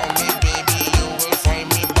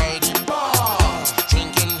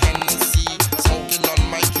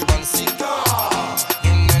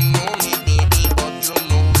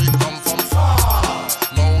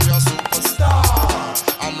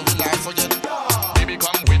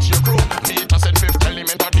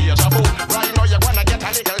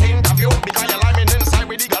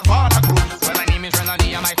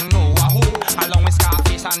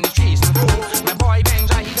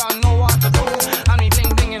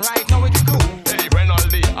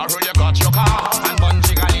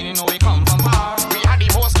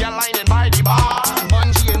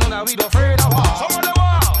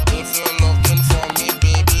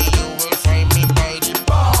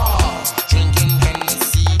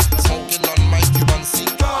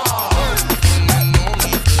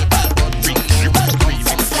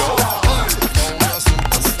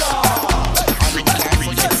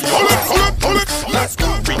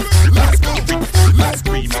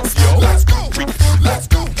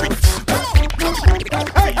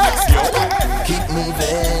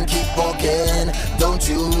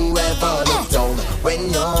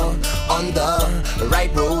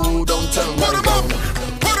 so don't turn right down.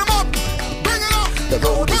 Put 'em up, bring it up. The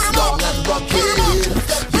road is long and rugged,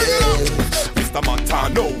 yeah. Mr.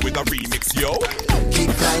 Montano with a remix, yo.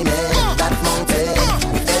 Keep climbing that mountain,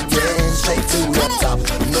 heading straight to the top.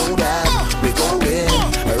 Know that we're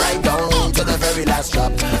going right down to the very last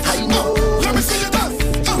drop. I know. Let me see you dance.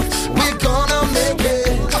 We're gonna make it,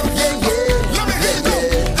 yeah, yeah. Let me hear you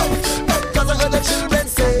go. 'Cause I heard the children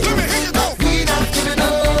say, Let me hear you go. we not giving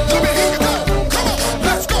up. Let me hear you go. Come on,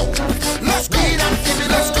 let's go. Let's go. We not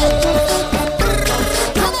giving Let's up. go.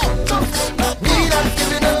 Come on. We not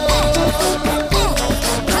giving up.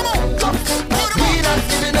 Come on. We not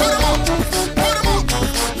giving up. Put 'em up.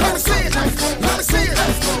 Let me see it. Let me see it.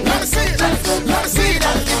 Let me see it. Let me see We it.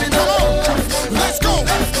 not giving up. Let's go.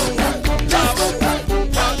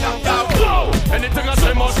 Anything I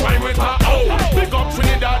say must rhyme with her. Oh, big up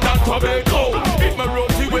Trinidad and Tobago. Eat my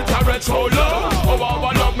roti with a red shoulder. Oh, how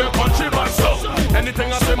I love me country but so.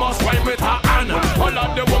 Anything I say must rhyme with her. And all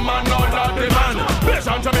of the woman, all of the man.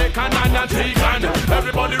 Belgian, Jamaican and Antigan.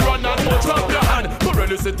 Everybody run and put up your hand. We're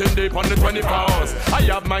really sitting deep on the 24 hours. I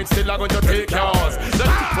have mine still, I'm going to take yours. The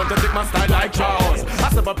kids want to take my style like Charles. I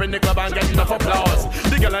step up in the club and get enough applause.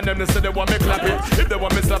 The girl and them, they say they want me clap it. If they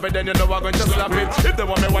want me slap it, then you know I'm going to slap it. If they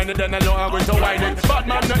want me whine it, then I know I'm going to whine it. Bad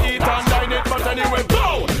man no eat and dine it, but anyway,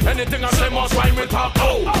 go! Anything I say must rhyme with her,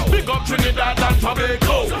 oh! Big up Trinidad and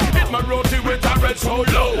Tobago. Hit my roti with a red so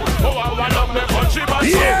low. Oh, how I love me country, but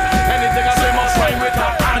so. Anything I say must rhyme with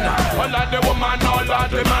her, and all of the woman, all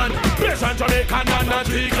of the man. Belgian, Jamaican and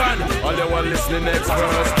Antigan. All the one listening next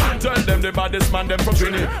verse. Tell them the baddest man, them from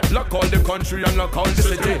Trini. Lock all the country and lock all the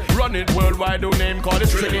city. Run it worldwide, do name call it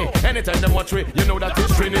Trini. Anytime them watch me, you know that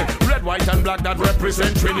it's Trini. Red, white and black that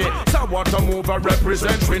represent Trini. Water mover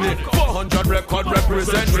represent Trini. 400 record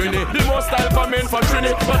represent Trini. The most style coming for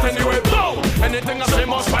Trini. But anyway, go! Anything I say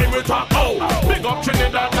must rhyme with her, oh! Big up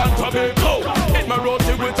Trinidad and Tobago. Hit my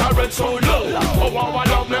roti with a red so low. Oh, how I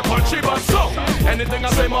love me country but so. Anything I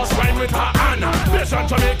say must rhyme with her, and Belgian,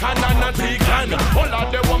 Jamaican and Antigan. All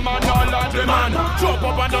of the woman, all of the man. Jump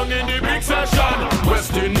up and down in the big session.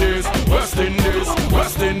 West Indies, West Indies,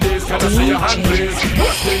 West Indies. Can I see your hand please?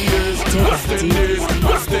 West Indies, West Indies,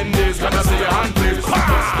 West Indies. Can I see your hand please?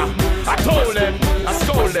 I told them, I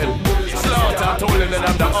scolded them. Slaughter, I told them that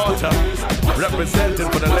I'm the author. Representing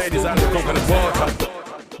for the ladies and the coconut water.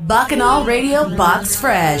 Bacchanal Radio Box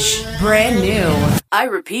Fresh. Brand new. I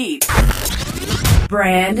repeat.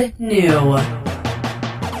 Brand new.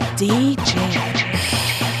 DJ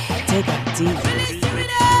Digga D.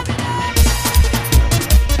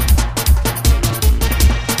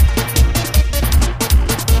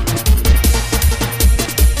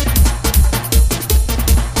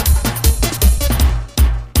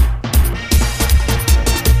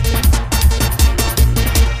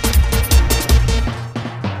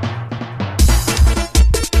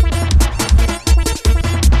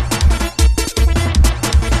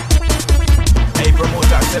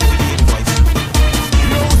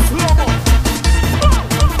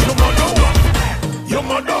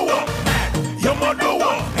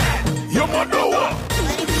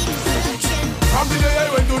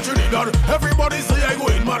 Everybody say I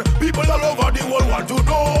going mad. People all over the world want to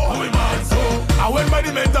know how we mad. So I went by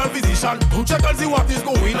the mental physician to check and see what is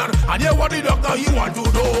going on. And hear what the doctor he want to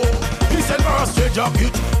know. He sent for a straight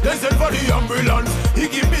jacket, then sent for the ambulance. He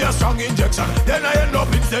give me a strong injection, then I end up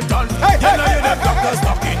in sentence. Then I hear them doctors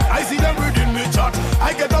talking, I see them reading me chat.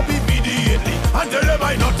 I get up immediately and tell them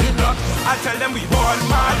I not in that. I tell them we born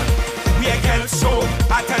mad, we against so.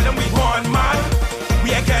 I tell them we born mad,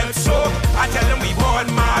 we against so. I tell them we born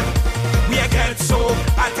mad, we against so.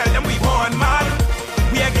 I tell them we born mad,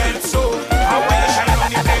 we against so. How will you shine on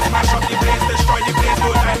the place, mash up the place, destroy the place,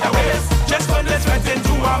 no time to waste. Just one let's went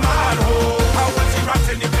into a mad hole. How was he rocks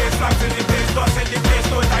in the place, rocks in the place, dust in the place,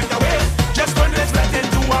 no time to waste. Just one let's went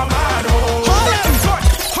into a mad hole.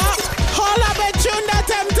 Hold up and tune that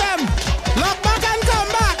temtem. Lock back and come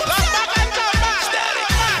back. Lock back and come back.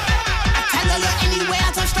 I tell you anywhere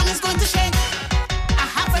I touch down is going to shake. I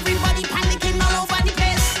have everybody panicking all over the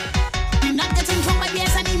place. You're not getting from my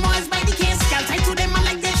ears anymore, it's by the case. Girl, tight to them, I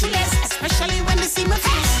like their shoelace, especially when they see my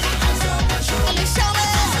face. Only show it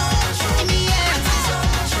in the air,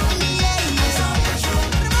 in the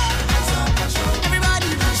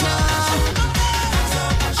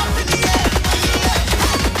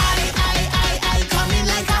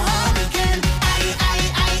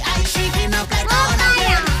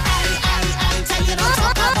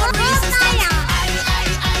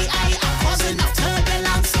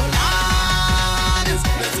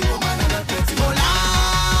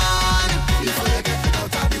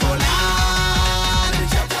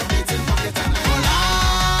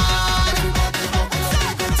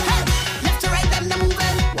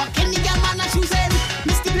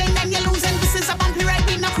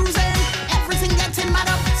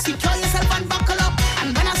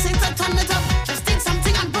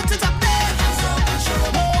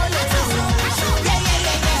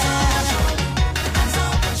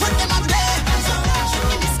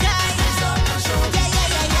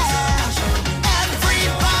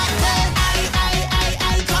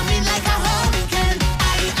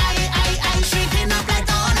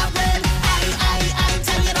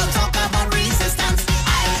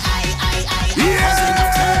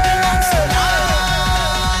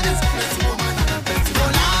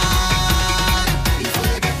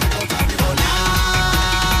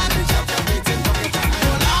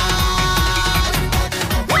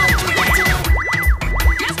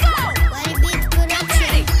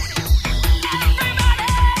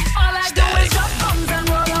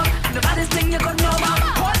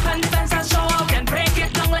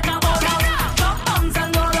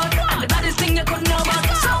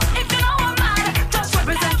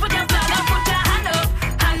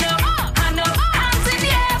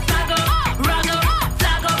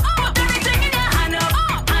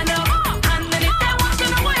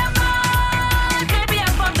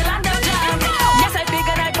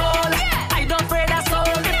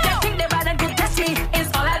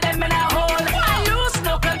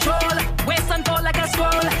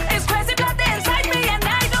swole. It's crazy blood inside me and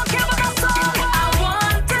I don't care about my soul. I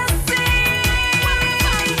want to see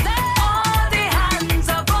all the hands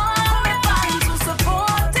of all my fans who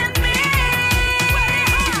supporting me.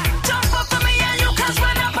 Jump up for me and you catch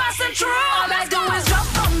when I'm passing through. All I do is drop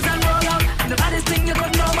bombs and roll out. And the baddest thing you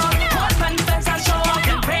could know about. Hold pan fence and show up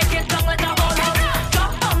and break it down with a whole out.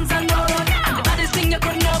 Drop bombs and roll out. And the baddest thing you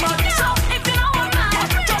could know about. So if you know what man,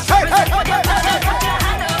 just put your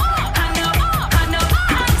hand up, hand up, hand up,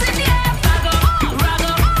 hands in the air, flag up, rag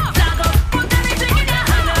up, flag up. Put anything in your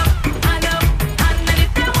hand up, and if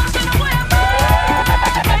they want to know where I'm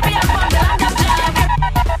at, baby I'm on the hand up jam.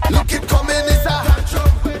 Look it coming, it's a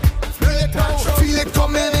feel it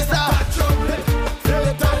coming, it's a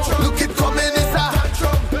look it coming, it's a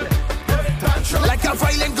like a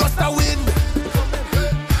violent gust of wind,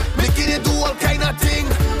 making it do all kind of thing.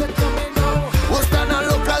 What's that a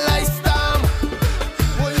localized storm?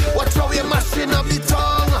 Watch how you're mashing up the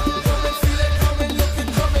tongue.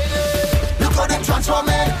 Look how they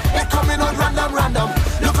transforming, they coming on random.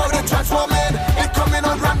 Look how they transforming, they coming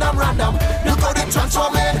on random. Look how they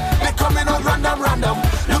transforming, they coming on random.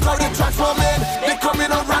 Look how they transforming, they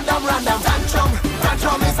coming on random.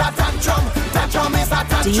 Tantrum is a tantrum. Tantrum is a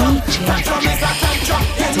tantrum. Tantrum is a tantrum.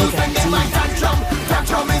 They're losing their mind.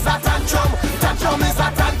 Tantrum is a tantrum. Tantrum is a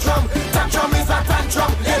tantrum. Tantrum is a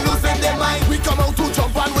tantrum. They're losing their mind. We come out to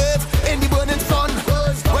jump and wave in the burning sun.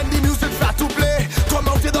 When the music start to play, come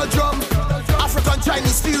out with the drum. African,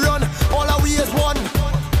 Chinese, still run. All our we is one.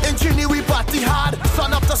 In Chini we party hard,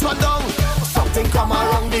 sun up to sundown. Something come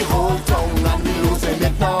around the whole town and we losing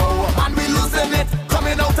it now. And we losing it,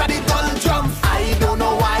 coming out of the doldrums. I don't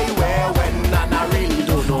know why, where, when, and I really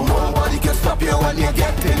don't know. Nobody can stop you when you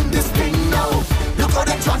get in this thing now. Look how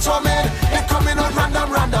they transforming, they coming on random.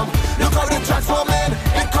 Look how they transforming,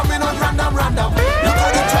 they coming on random. Look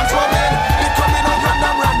how they transforming, they coming on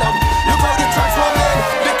random. Look how they transforming,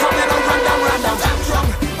 they coming on random.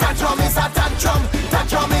 Tantrum is a tantrum.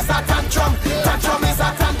 Tantrum is a tantrum. Tantrum is a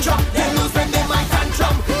tantrum. They're losing their mind.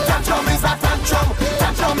 Tantrum is a tantrum.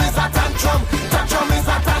 Tantrum is a tantrum. Tantrum is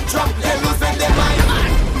a tantrum. They're losing their mind.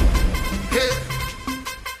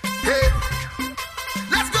 Hey,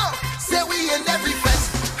 let's go. Say we in every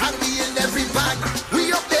fest and we in every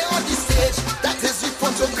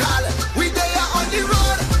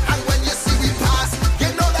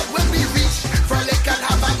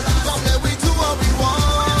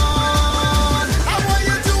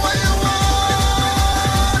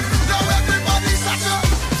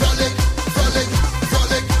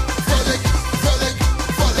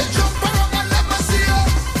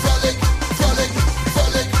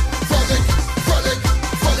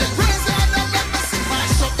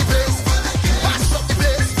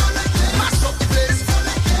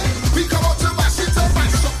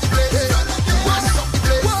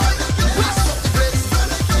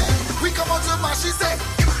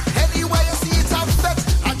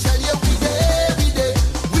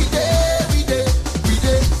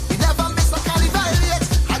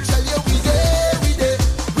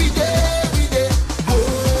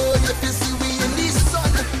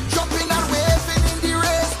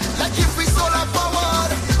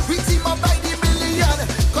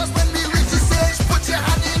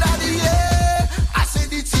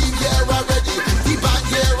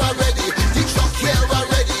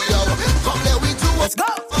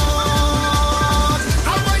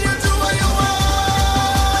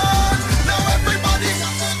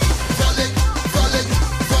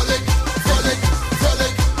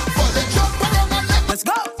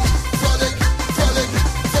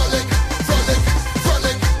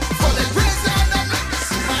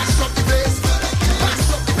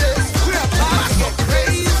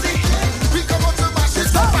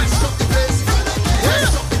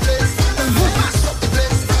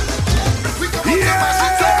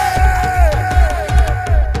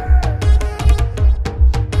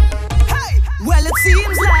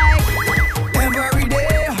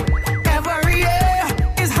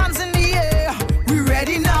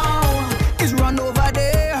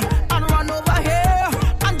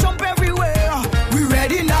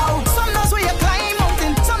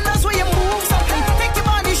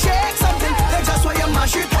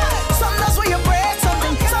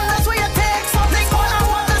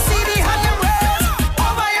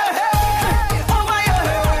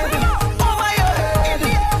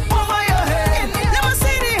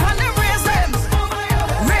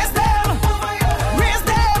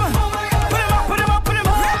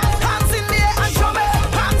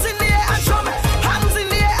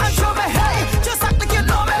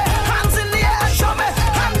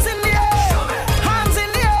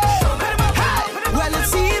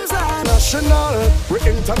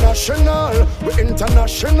international, we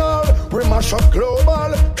international, we mash up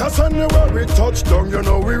global. Cause anywhere we touch down, you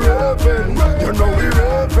know we raving, you know we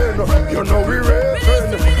raving, you know we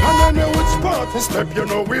raving. And any which part we step, you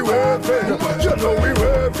know we waving, you know we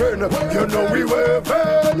waving, you know we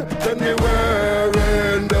waving. Then we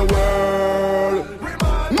wearing the world.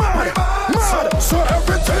 Mad, mad, so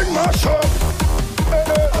everything mash up.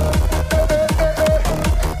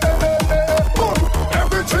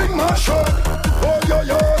 Everything mash up. Oh yo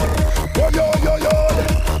yo, oh yo yo yo,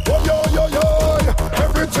 oh yo yo yo.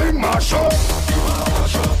 Everything mash up. It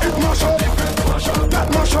mash up. That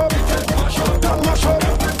mash up. That mash up.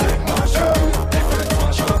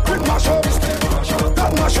 It mash up.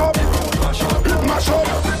 That mash up. It mash up.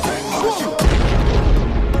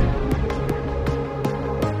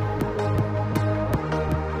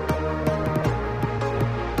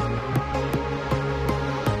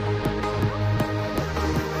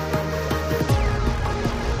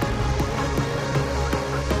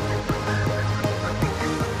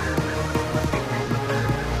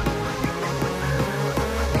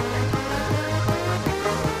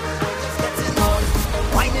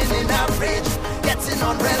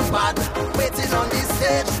 On real bad, waiting on this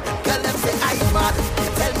stage. Girl, them say I'm mad. They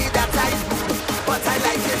tell me that I do, but I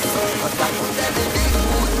like it so. But I put them in the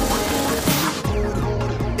mood.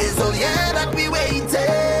 It's all yeah that we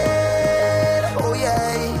waited. Oh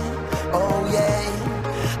yeah, oh yeah,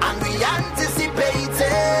 and we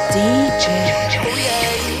anticipated. DJ, oh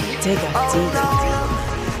yeah, Digga, oh no,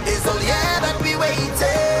 it's all yeah that we waited.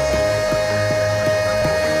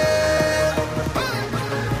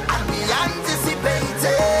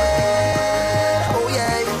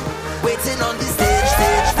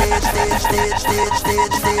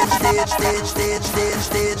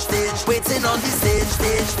 Stage, waiting on the stage.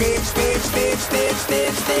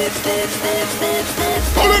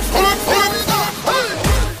 Pull it, pull it, pull it.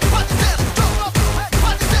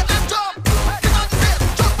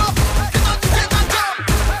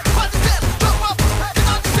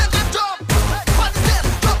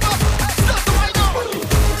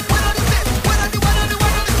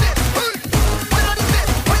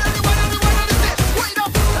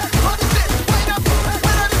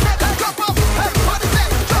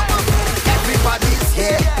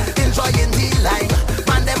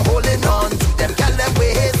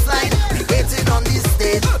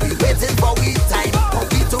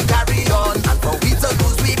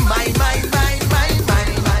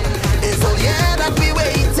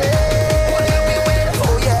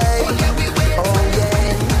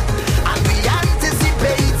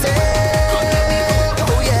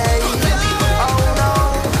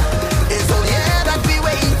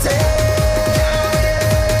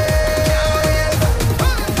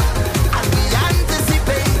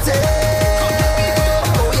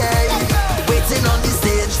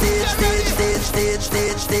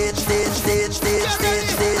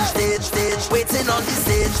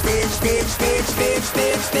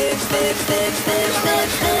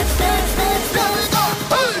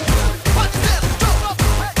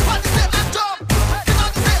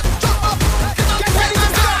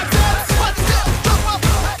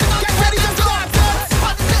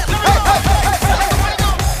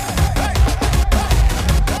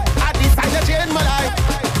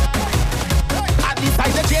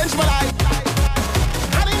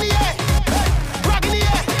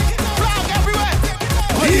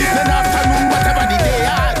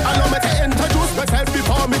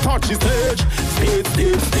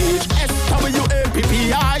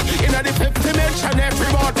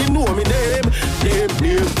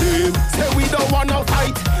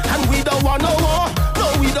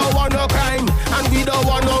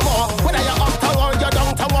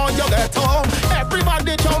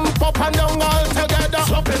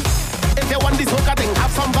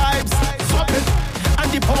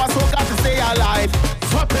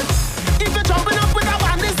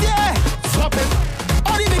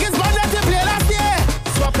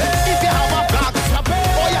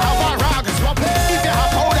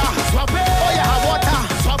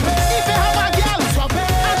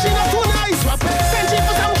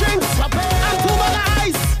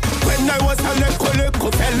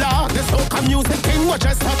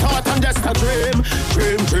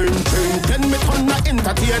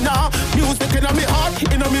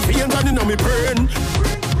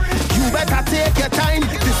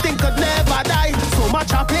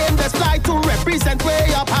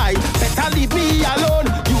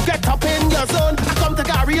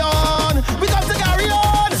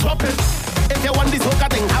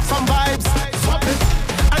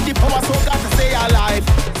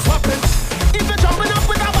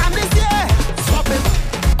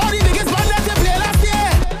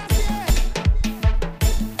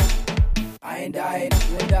 died.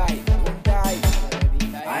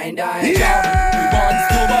 I ain't died. We born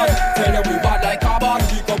stubborn, tell them we bad like carbon.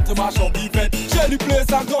 We come to mash up defense, shell the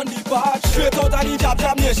place and gun the part. Straight out of the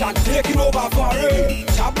jab nation, taking over foreign.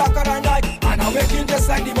 Jab blacker than night, and I'm waking just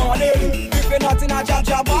like the morning. If you're not in a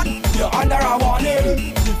jab man, you're under a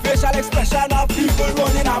warning. The facial expression of people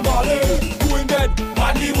running and balling. Who in dead?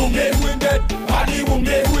 Badly wounded. Who in dead? Badly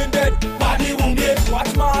wounded. Who in dead? Badly wounded.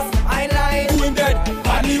 Watch mask, I ain't lying. Who in dead?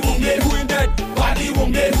 Badly wounded. Who in dead? Badly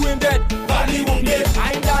wounded. Who in dead? Badly wounded.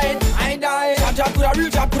 I ain't dying. Jab coulda real,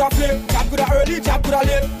 jab coulda flame. Jab coulda early, jab coulda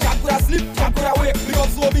late. Jab coulda slip, jab coulda wake. Big up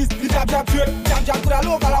showbiz, the jab trip. Jab coulda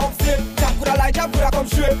local or upstate. Jab coulda lie, jab coulda come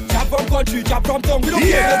straight. Jab from country, jab from town. We don't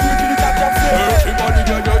care, let's do it to the jab straight. Everybody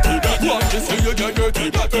get dirty, want to see you get dirty.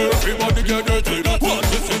 Everybody get dirty, want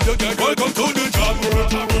to see you get dirty. Welcome to the jab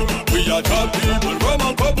room. We are jab people, rum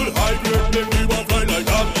and bubble hydrate. Make me one fly like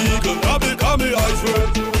an eagle. Kami, I swear.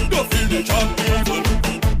 Don't feel the jab evil.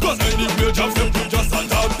 Cause anyway, jab simple, just a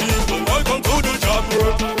jab people. Welcome to the jab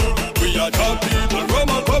room. We are jab people, rum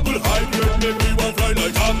and bubble hydrate. Make me one fly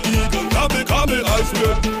like an eagle. Kami, I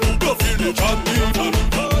swear. Don't feel the jab evil.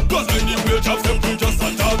 Cause anyway, jab simple, just a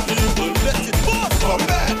jab people. Let it bust. Come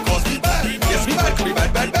back, cause we bad. Yes, we bad, cause we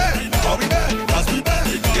bad. Call we bad, cause we bad.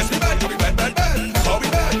 Yes, we bad, cause we bad. Call we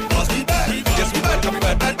bad, cause we bad. Yes, we bad, cause we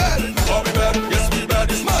bad. Call we bad, yes, we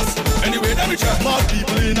bad. It's must. Anyway, let me check. Smart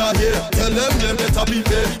people in here, tell them better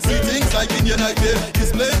people. See things like in your night here.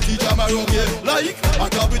 This plenty jam around here. Like a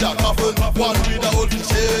car with a coffin, one with a old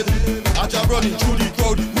shade. A jam running through the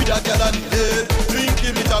crowd with a girl on the head.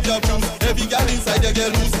 Drinking with a jam juice, every girl inside the girl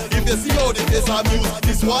loose. If they see how they face abuse,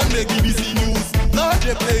 this one make BBC news. Now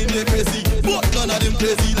they playing they crazy, but none of them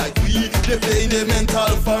crazy like we. They playing they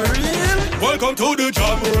mental for real. Welcome to the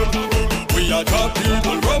jam room. We are jab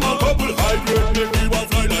people, rum and bubble hydrate. Make me one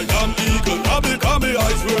fly like an eagle. Kami,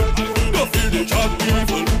 I swear. Don't feel the jab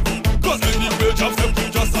evil. Cause anyway, jab simple,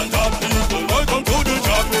 just a jab people. Welcome to the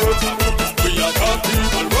jab room. We are jab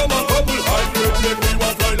people, rum and bubble hydrate. Make me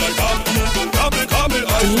one fly like an eagle. Kami,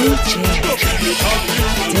 I swear. Don't feel the jab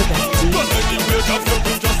evil. Cause anyway, jab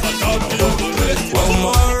simple, just a jab people. One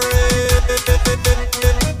more.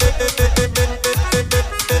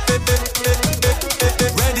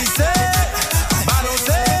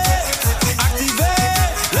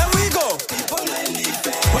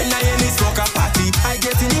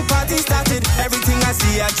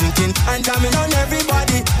 Drinking and jamming on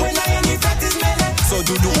everybody. When I any fat is made, so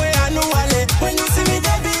do the way I know I when you see me,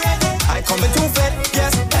 they be ready. I come in too fat,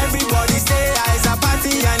 yes. Everybody say I's a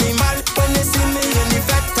party animal. When they see me in the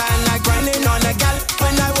fat and I grinding on a gal.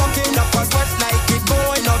 When I walk in up a spot like it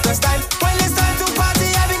going out of style. When it's time to party,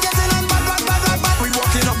 I be getting on bad. We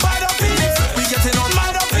walking up bad up in it. We getting on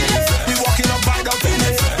mad up in it. We walking up bad up in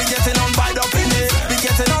it. We getting on bad up in it. We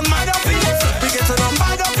getting on mad up in it. We getting on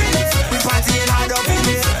bad up in it. We partying hard up in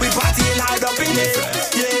it. Partying hard up in it.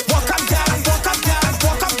 Yeah, walk up, girl, walk up, girl,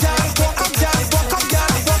 walk up, girl, walk up, girl, walk up,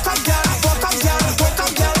 girl, walk up, girl, walk up, girl, walk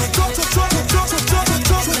up, girl.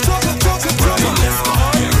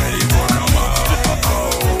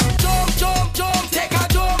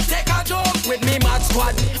 Jump, take a jump with me, mad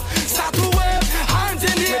squad. Start to wave, hands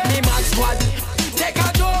in the air with me, mad squad. Take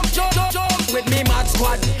a jump with me, mad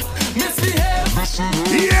squad. Misbehave.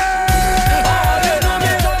 Yeah.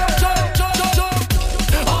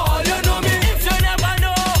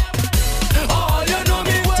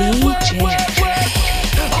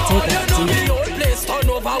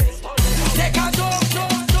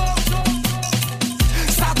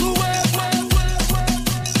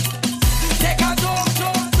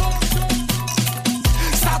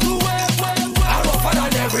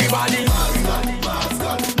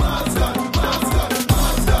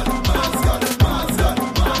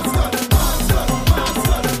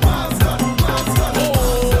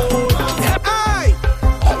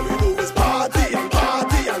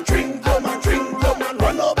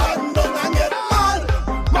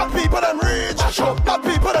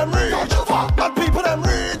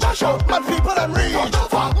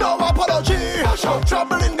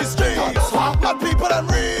 Trouble in the streets, mad people and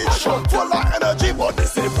rich, full of energy, but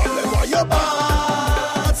this is the problem. Why you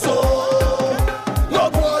bad so? No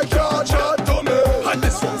boy can't chat to me, and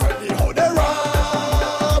this one's ready how they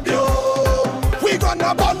rob you. We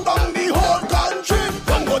gonna burn down the whole country.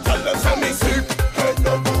 Don't go tell them say me sick, head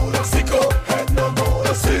no good, sicko, head no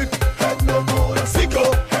good, sick, head no good, sicko,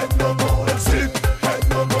 head no good, sick, head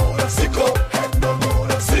no good, sicko, head no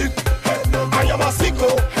good, sick, head no good. I am a sicko,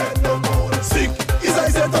 head no good, sick. Is I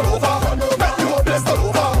say turn over, make you hopeless turn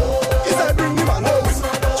over. Is I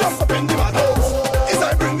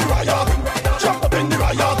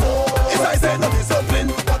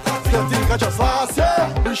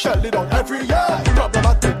shell it out every year.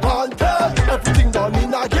 Problematic one care, everything done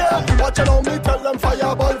in a gear. Watch it on me, tell them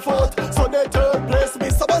fireball foot. So they third place, me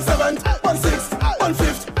 7th, 1 6th, 1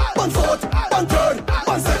 5th, 1 4th, 1 3rd,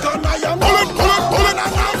 1 2nd. I am pull it,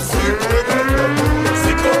 and I'm sick.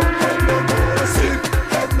 Sicko, head no good, sick,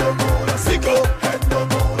 head no good, sicko, head no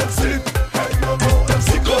good, sick, head no good,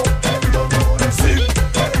 sicko, head no good, sick,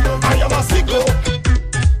 head no good. I am a sicko.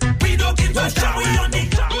 We don't give a shot, we on the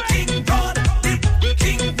King Road, the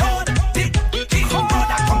King Road, the King Road.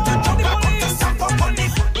 I come to jump, I come to stamp up on the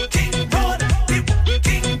King Road, the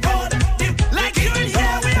King Road, the like you in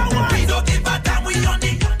here we are one. We don't give a damn, we on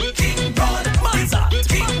the King Road, Manza,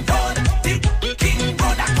 King Road, the King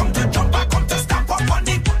Road. I come to jump, I come to stamp up on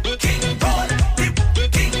the King Road, the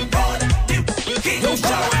King Road, the King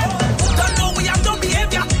Road. Don't know we have no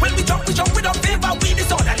behavior. When we jump without favor. We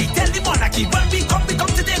disorderly, tell the monarchy. When we come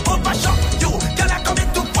to the overshot you. Girl, I come in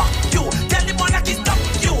to fuck you. Tell the monarchy stop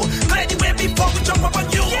you. Cause anyway before we jump up on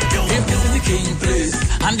you. If this is the king place,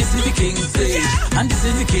 and this is the king stage, and this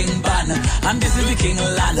is the king ban, and this is the king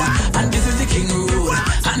land, and this is the king road,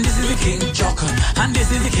 and this is the king chuck, and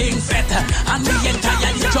this is the king fet, and the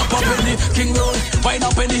entire jump up in the king road, wind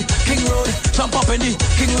up in the king road, jump up in the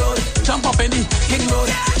king road, jump up in the king road,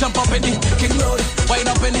 jump up in the king road, wind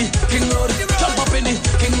up in the king road, jump up in the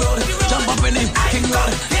king road, jump up in the king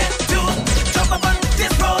road. Jump up on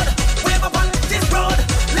this road, wave up on this road,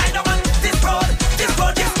 line up on this road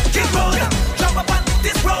is king road. Jump up on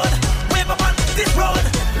this road, wave up on this road,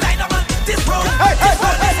 line up on this road. Move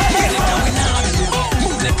like how we now do,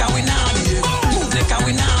 move like how we now do, move like how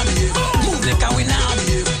we now do, move like how we now do,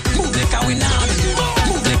 move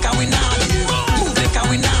like how we now do, move like how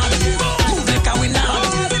we now do, move like how we now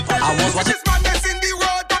do. I was watching. Madness in the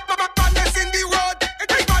road, madness in the road,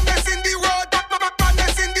 madness in the road,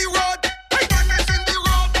 madness in the road, madness in the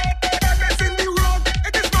road, madness in the road.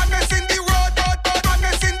 It is madness in the road,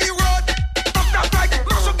 madness in the road. Stop that bike,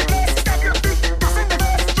 mash up the place, step your feet, pass in the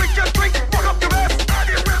face, drink your drink, walk up the rest. Add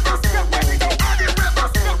it rivers, get ready go, add it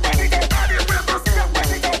rivers, get ready go, add it rivers, get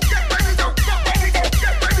ready go, get ready go, get ready go,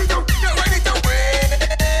 get ready go, get ready to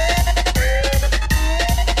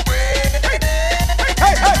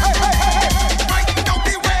Don't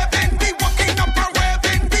be waving, be walking up and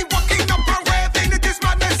waving, be walking up and waving. It is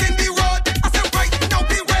madness in the road. I said right, don't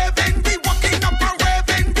be waving, be walking up and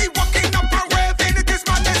waving, be walking up and waving. It is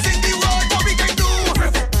madness in the road. What we can do?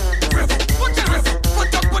 Put your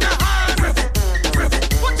foot up with a hand.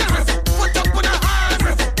 Put your foot up with a hand.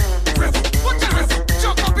 Put your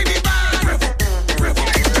jump up in the band.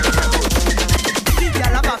 The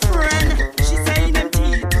girl have a friend, she saying them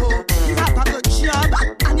Tito. He have a good job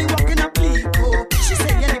and he walking a Plico. She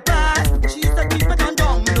say any pass, she used to keep it on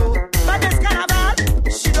down low. But this carnival,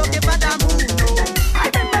 she don't give a damn who know. I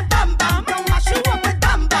bring my bam bam, don't mash you up with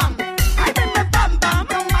bam bam. I bring my bam bam,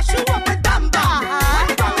 don't mash you up with bam bam. All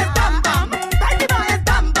the girl is bam bam, all the boy is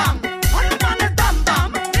bam bam, all the man is bam bam,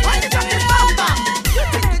 all the truck is bam bam. You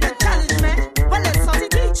think you can challenge me? Well, let's how to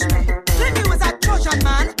teach me. When you was a Trojan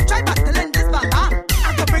man, try battling this baba.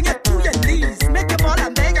 I go bring it to your knees, make you fall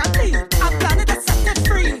and beg and plead. I planted to set it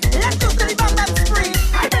free. Let's go to the bam bam spree.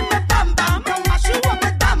 I bring my bam bam, don't mash you up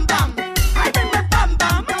with bam bam. I bring my bam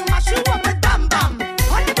bam, don't mash you up with bam bam.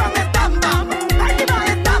 All the girl is bam bam, all the boy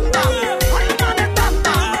is bam bam, all the man is bam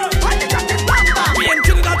bam, all the truck is bam bam. We ain't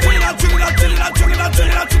chillin' out.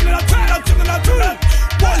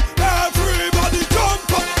 Well, everybody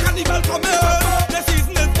jump up, carnival come in. The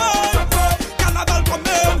season is mine. Carnival come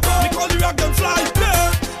in. We call you a gun fly.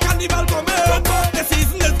 Carnival come in. The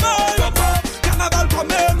season is mine. Carnival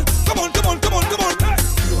come in. Come on. Do you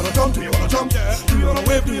wanna jump? Do you wanna jump? Do you wanna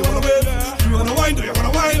wave? Do you wanna wave? Do you wanna whine? Do you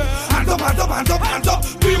wanna whine? Hands up.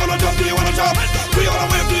 Do you wanna jump? Do you wanna jump? Do you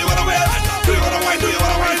wanna wave? Do you wanna wave? Do you wanna whine? Do you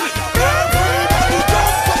wanna whine? Everybody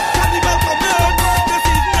jump up, carnival come in. The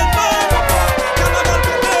season is mine. Carnival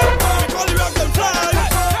come in. We call you a gun fly.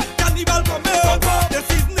 Carnival come in. The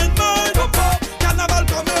season is mine. Carnival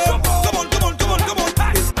come in. Come on.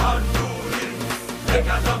 It's unruly. They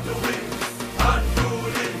can't jump to it.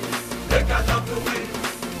 Unruly. They can't jump to it.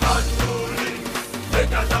 Unruly. They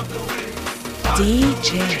can't jump to it. DJ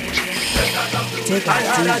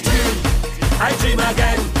Digga D. I dream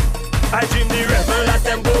again. I dream the rebel as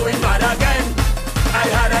them going mad again. I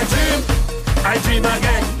had a dream. I dream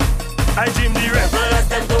again. I dream the rebel as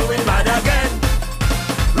them going mad again.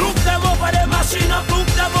 Look them over the machine up. Look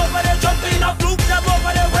them over the jumping up. Look them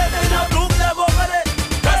over the waving up. Look them over the.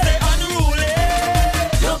 Cause they unruly.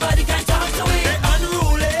 Nobody can talk to it. They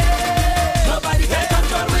unruly. Nobody can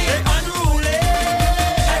control it. They unruly.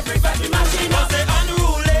 Everybody machine up. They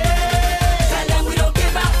unruly. Tell them we don't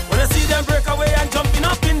give up. When I see them break away and jumping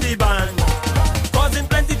up in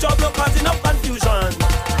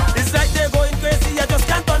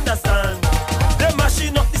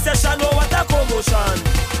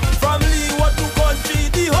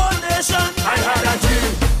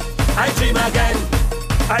I dream again.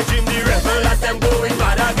 I dream the rebel as them going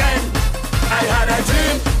mad again. I had a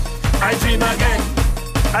dream. I dream again.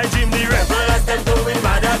 I dream the rebel as them going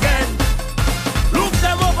mad again. Look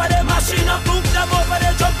them over there, machine up. Look them over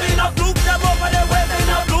there, jumping up. Look them over there, waving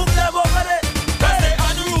up. Look them over there. Cause they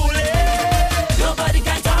unruly. Nobody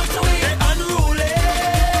can talk to it. They unruly.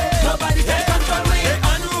 Nobody can control it. They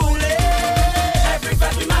unruly. Every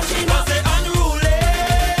family machine up. They unruly.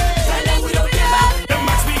 Tell them we don't give up. Them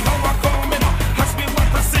ask me how I coming, ask me what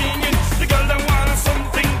I'm singing. The girl that want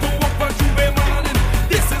something to walk for Juve morning.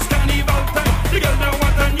 This is carnival time. The girl that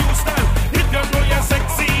want a new style. If you know you're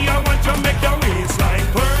sexy, I want you to make your waistline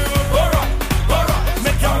twirl.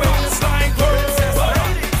 Make your waistline twirl.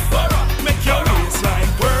 Make your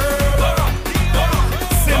waistline twirl.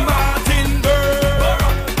 Say Martin girl.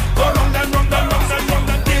 Go round and round and round and round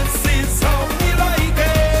and this is how we like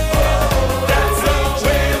it. That's the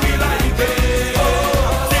way we like it.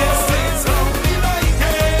 This is how we like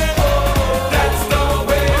it. That's the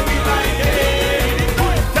way we like it.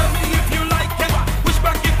 Tell me if you like it. Push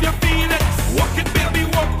back if you feel it. Walk it, baby,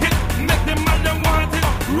 walk it. Make them man them want it.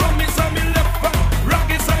 Rum is on me left hand, rock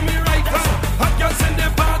is on me right hand. Hot girls in the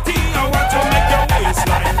party, I want to make your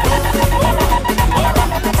waistline go.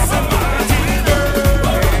 Say Martin girl,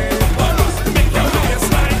 make your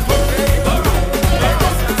waistline go.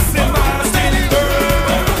 Say Martin girl,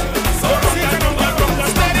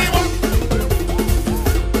 steady walk,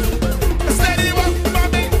 steady walk,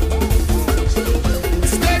 mommy,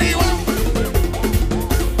 steady walk,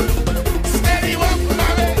 steady walk,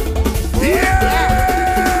 mommy.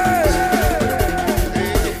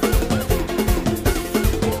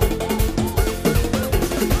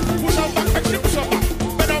 Push up back, make she push up back.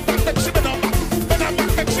 Bend up back, make she bend up back. Bend up back,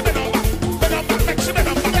 make she bend up back. Bend up back, make she bend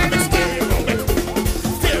up back. Let me tear her open.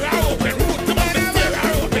 Tear her open. Root to body, tear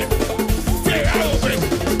her open. Tear her open.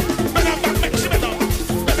 Bend up back, make she bend up back.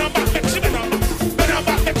 Bend up back, make she bend up back. Bend up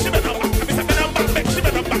back, make she bend up back. I say bend up back, make she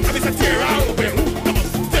bend up back. I say tear her open. Come on,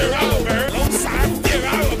 tear her open. Outside, tear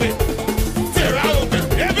her open. Tear her open.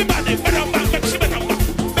 Everybody, bend up back, make she bend up back.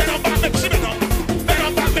 Bend up back, make she bend up back. Bend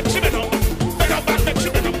up back, make she bend up back. Bend up back, make she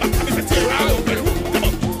bend up back. I say tear her open. Come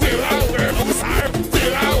on, tear her open. Outside,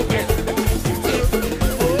 tear her open.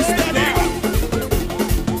 Steady walk.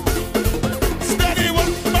 Steady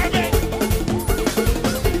walk, baby.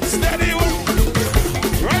 Steady walk.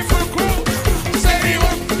 Rifle crew. Steady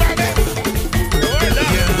walk, baby.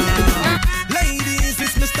 Ladies,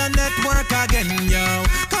 it's Mr. Network again, yo.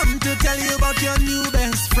 Come to tell you about your new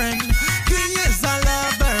best friend. He is a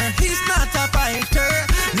lover, he's not a fighter.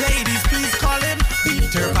 Ladies, please call him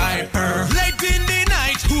Peter Piper. Late in the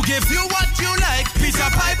night, who gives you what you like? Peter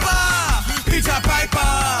Piper, Peter Piper.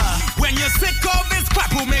 When you're sick of his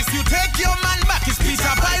crap, who makes you take your man back? It's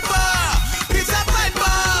Peter Piper, Peter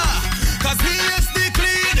Piper. Cause he is the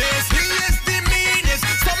cleanest, he is the meanest.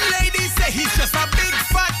 Some ladies say he's just a big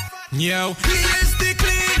fat. Yo, he is the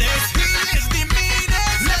cleanest, he is the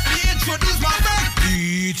meanest. Let me introduce my friend.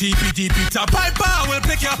 Peter Piper will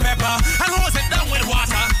pick your pepper and hose it down with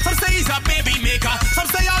water. Some say he's a baby maker, some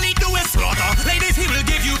say all he do is slaughter. Ladies, he will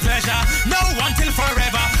give you pleasure, no one till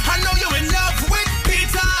forever. I know you're in love with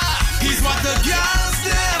Peter. He's what the girls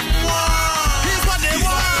them want. He's what they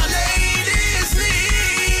want. Ladies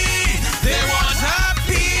need. They want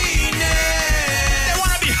happiness. They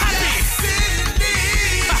want to be happy.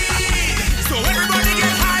 So everybody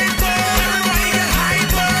get hyper. Everybody get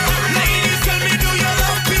hyper. Ladies, tell me, do you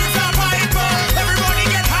love Peter Piper? Everybody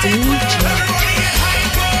get hyper. Everybody get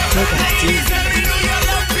hyper. Ladies, tell me, do you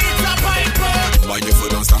love Peter Piper? Mind your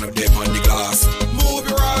foot, don't stand up there on the glass. Move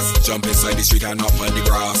your ass. Jump inside the street and up on the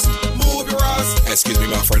grass. Move your ass. Excuse me,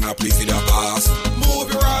 my friend, I please need a pass.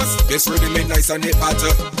 Move your ass. This rhythm is nice and it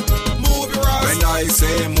matter. Move your ass. When I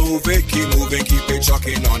say move it, keep moving, keep it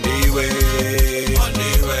chucking on the way. On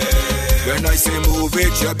the way. When I say move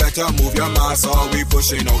it, you better move your mass or we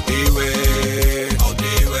pushing out the way. Out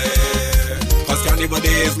the way. Cause carnival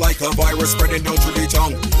day is like a virus spreading down through the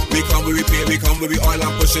tongue. We come with we pay, we come with we oil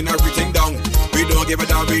and pushing everything down. We don't give a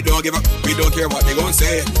damn, we don't give up, we don't care what they gon'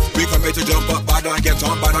 say. We come here to jump up bad and get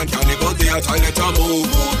on bad on carnival day. I tell you to move,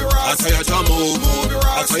 I tell you to move,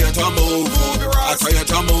 I tell you to move, I tell you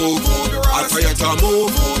to move, I tell you to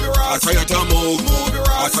move, I tell you to move,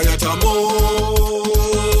 I tell you to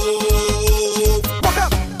move. Walk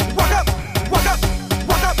up, walk up, walk up,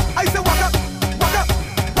 walk up. I say walk up, walk up,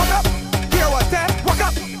 walk up. Hear what that? Walk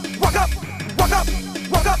up, walk up, walk up,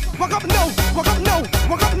 walk up, walk up, no, walk up, no,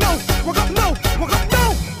 walk up, no, walk up, no, walk up,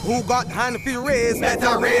 no. Who got hand fi raise?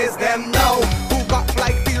 Better raise them now. Who got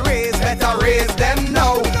flight fi raise? Better raise them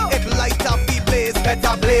now. If light up fi blaze,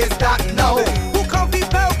 better blaze that now. Who come fi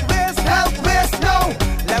belt raise?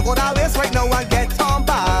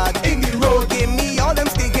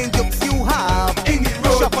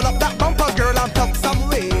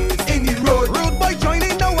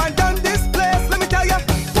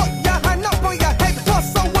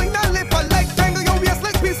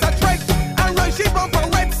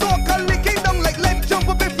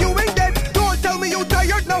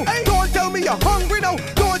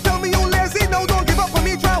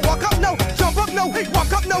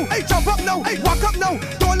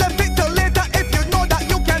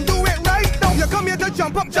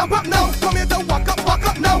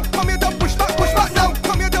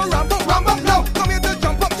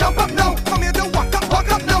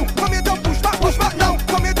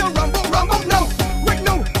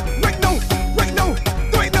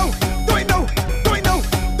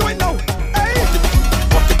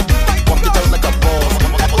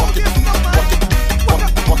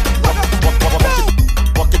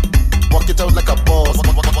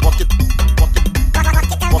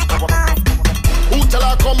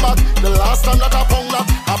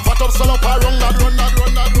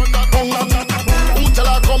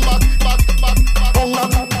 come back, bung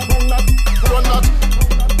that, run that.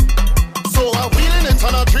 So I'm wheeling it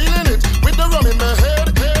and I'm drilling it with the rum in my head.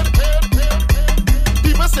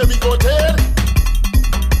 People say me go dead,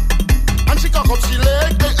 and she cock up she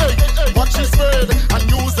leg. Watch she spread and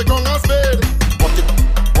use the gun as bed.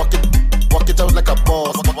 Walk it out like a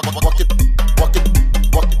boss. Walk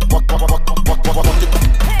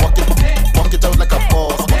it out like a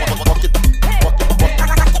boss. Walk it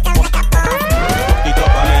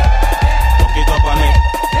up on it. Walk it up on it.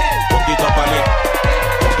 Walk it up on it.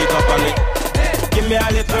 Walk it up on it. Give me a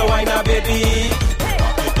little wine, baby.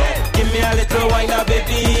 Give me a little wine,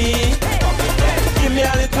 baby. Give me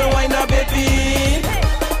a little wine, baby.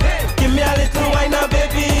 Give me a little wine,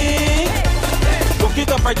 baby. Book it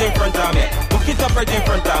up right in front of me. Book it up right in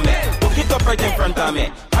front of me. Book it up right in front of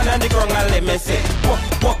me. And on the ground and let me see. Walk.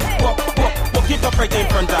 Book it up right in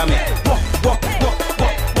front of me. Walk.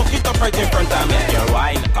 Book it up right in front of me. Your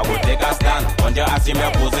wine, I will take a stand. On your ass in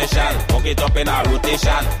your position. Book it up in a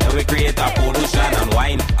rotation. Then we create a pollution. And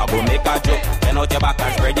wine, I will make a joke. Bend out your back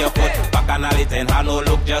and spread your foot. Back and a little and hand no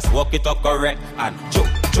look. Just walk it up correct. And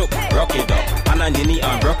choke, rock it up. And on your knee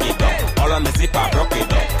and rock it up. All on the zipper, rock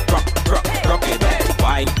it up. Rock it up.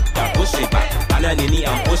 Wine, then push it back. And on your knee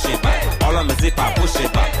and push it back. All on the zipper, push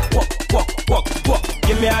it back. Walk.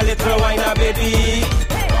 Give me a little wine, baby.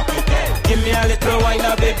 Give me a little wine,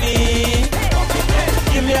 baby.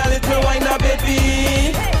 Give me a little wine, baby.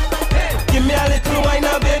 Give me a little wine,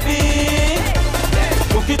 baby.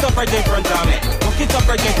 Book it up right in front of me. Book it up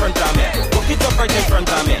right in front of me. Book it up right in front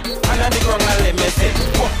of me. And on the ground and let me see.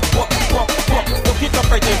 Walk. Book it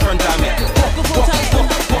up right in front of me. Walk.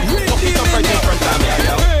 Book it up right in front of me.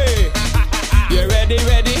 Hey, you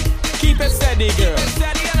ready? Keep it steady, girl.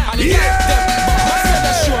 And the guys,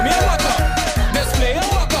 them, show me a walk up. Display a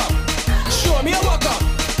walk up. Show me a walk up.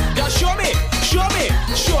 Yeah, show me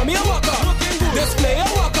a walk up. Display a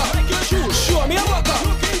walk up. Show me a walk up.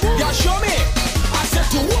 Yeah, show me. I said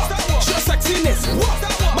to walk. Show sexiness. Walk.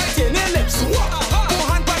 My thin lips. Walk. Go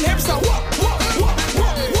hand on hips and walk.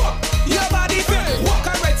 Your body fit. Walk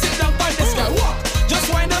and right sit down on this guy. Walk. Just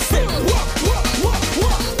wind up sit. Walk.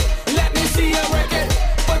 Let me see you work it.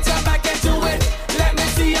 Put your back into it. Let me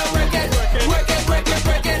see you work it. Work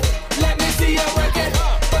it. Let me see you work it.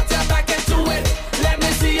 Put your back into it. Let me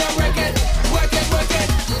see you work it. Work it.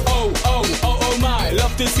 Oh my.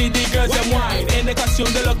 Love to see the girls them wine. In the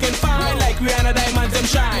costume they looking fine. Like Rihanna diamonds them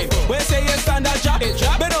shine. When say you stand up, drop it.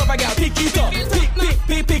 Bend over, girl, pick it up.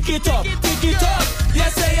 Pick it up.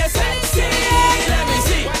 Yes, say you're sexy. Let me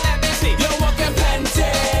see. You're walking plenty.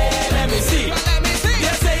 Let me see.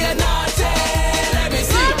 Yes, say you're naughty. Let me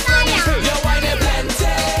see. You're whining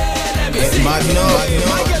plenty. Let me see. My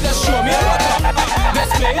girl, just show me a walk up.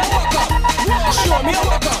 Display a walk up. Show me a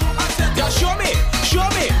walk up. Just show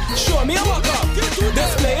me a walk up.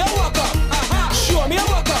 Display a walk up. Show me a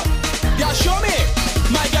walk up. Yeah, show me.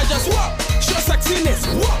 My girl, just walk. Show sexiness.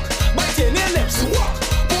 Walk. Bite in your lips. Walk.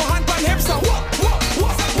 Put hand on hips and walk.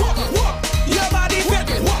 Your body fit.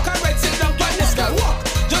 Walk and right sit down on this guy. Walk.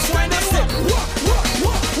 Just wind and sit. Walk.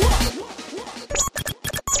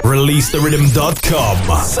 ReleaseTheRhythm.com.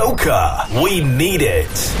 Soca, we need it.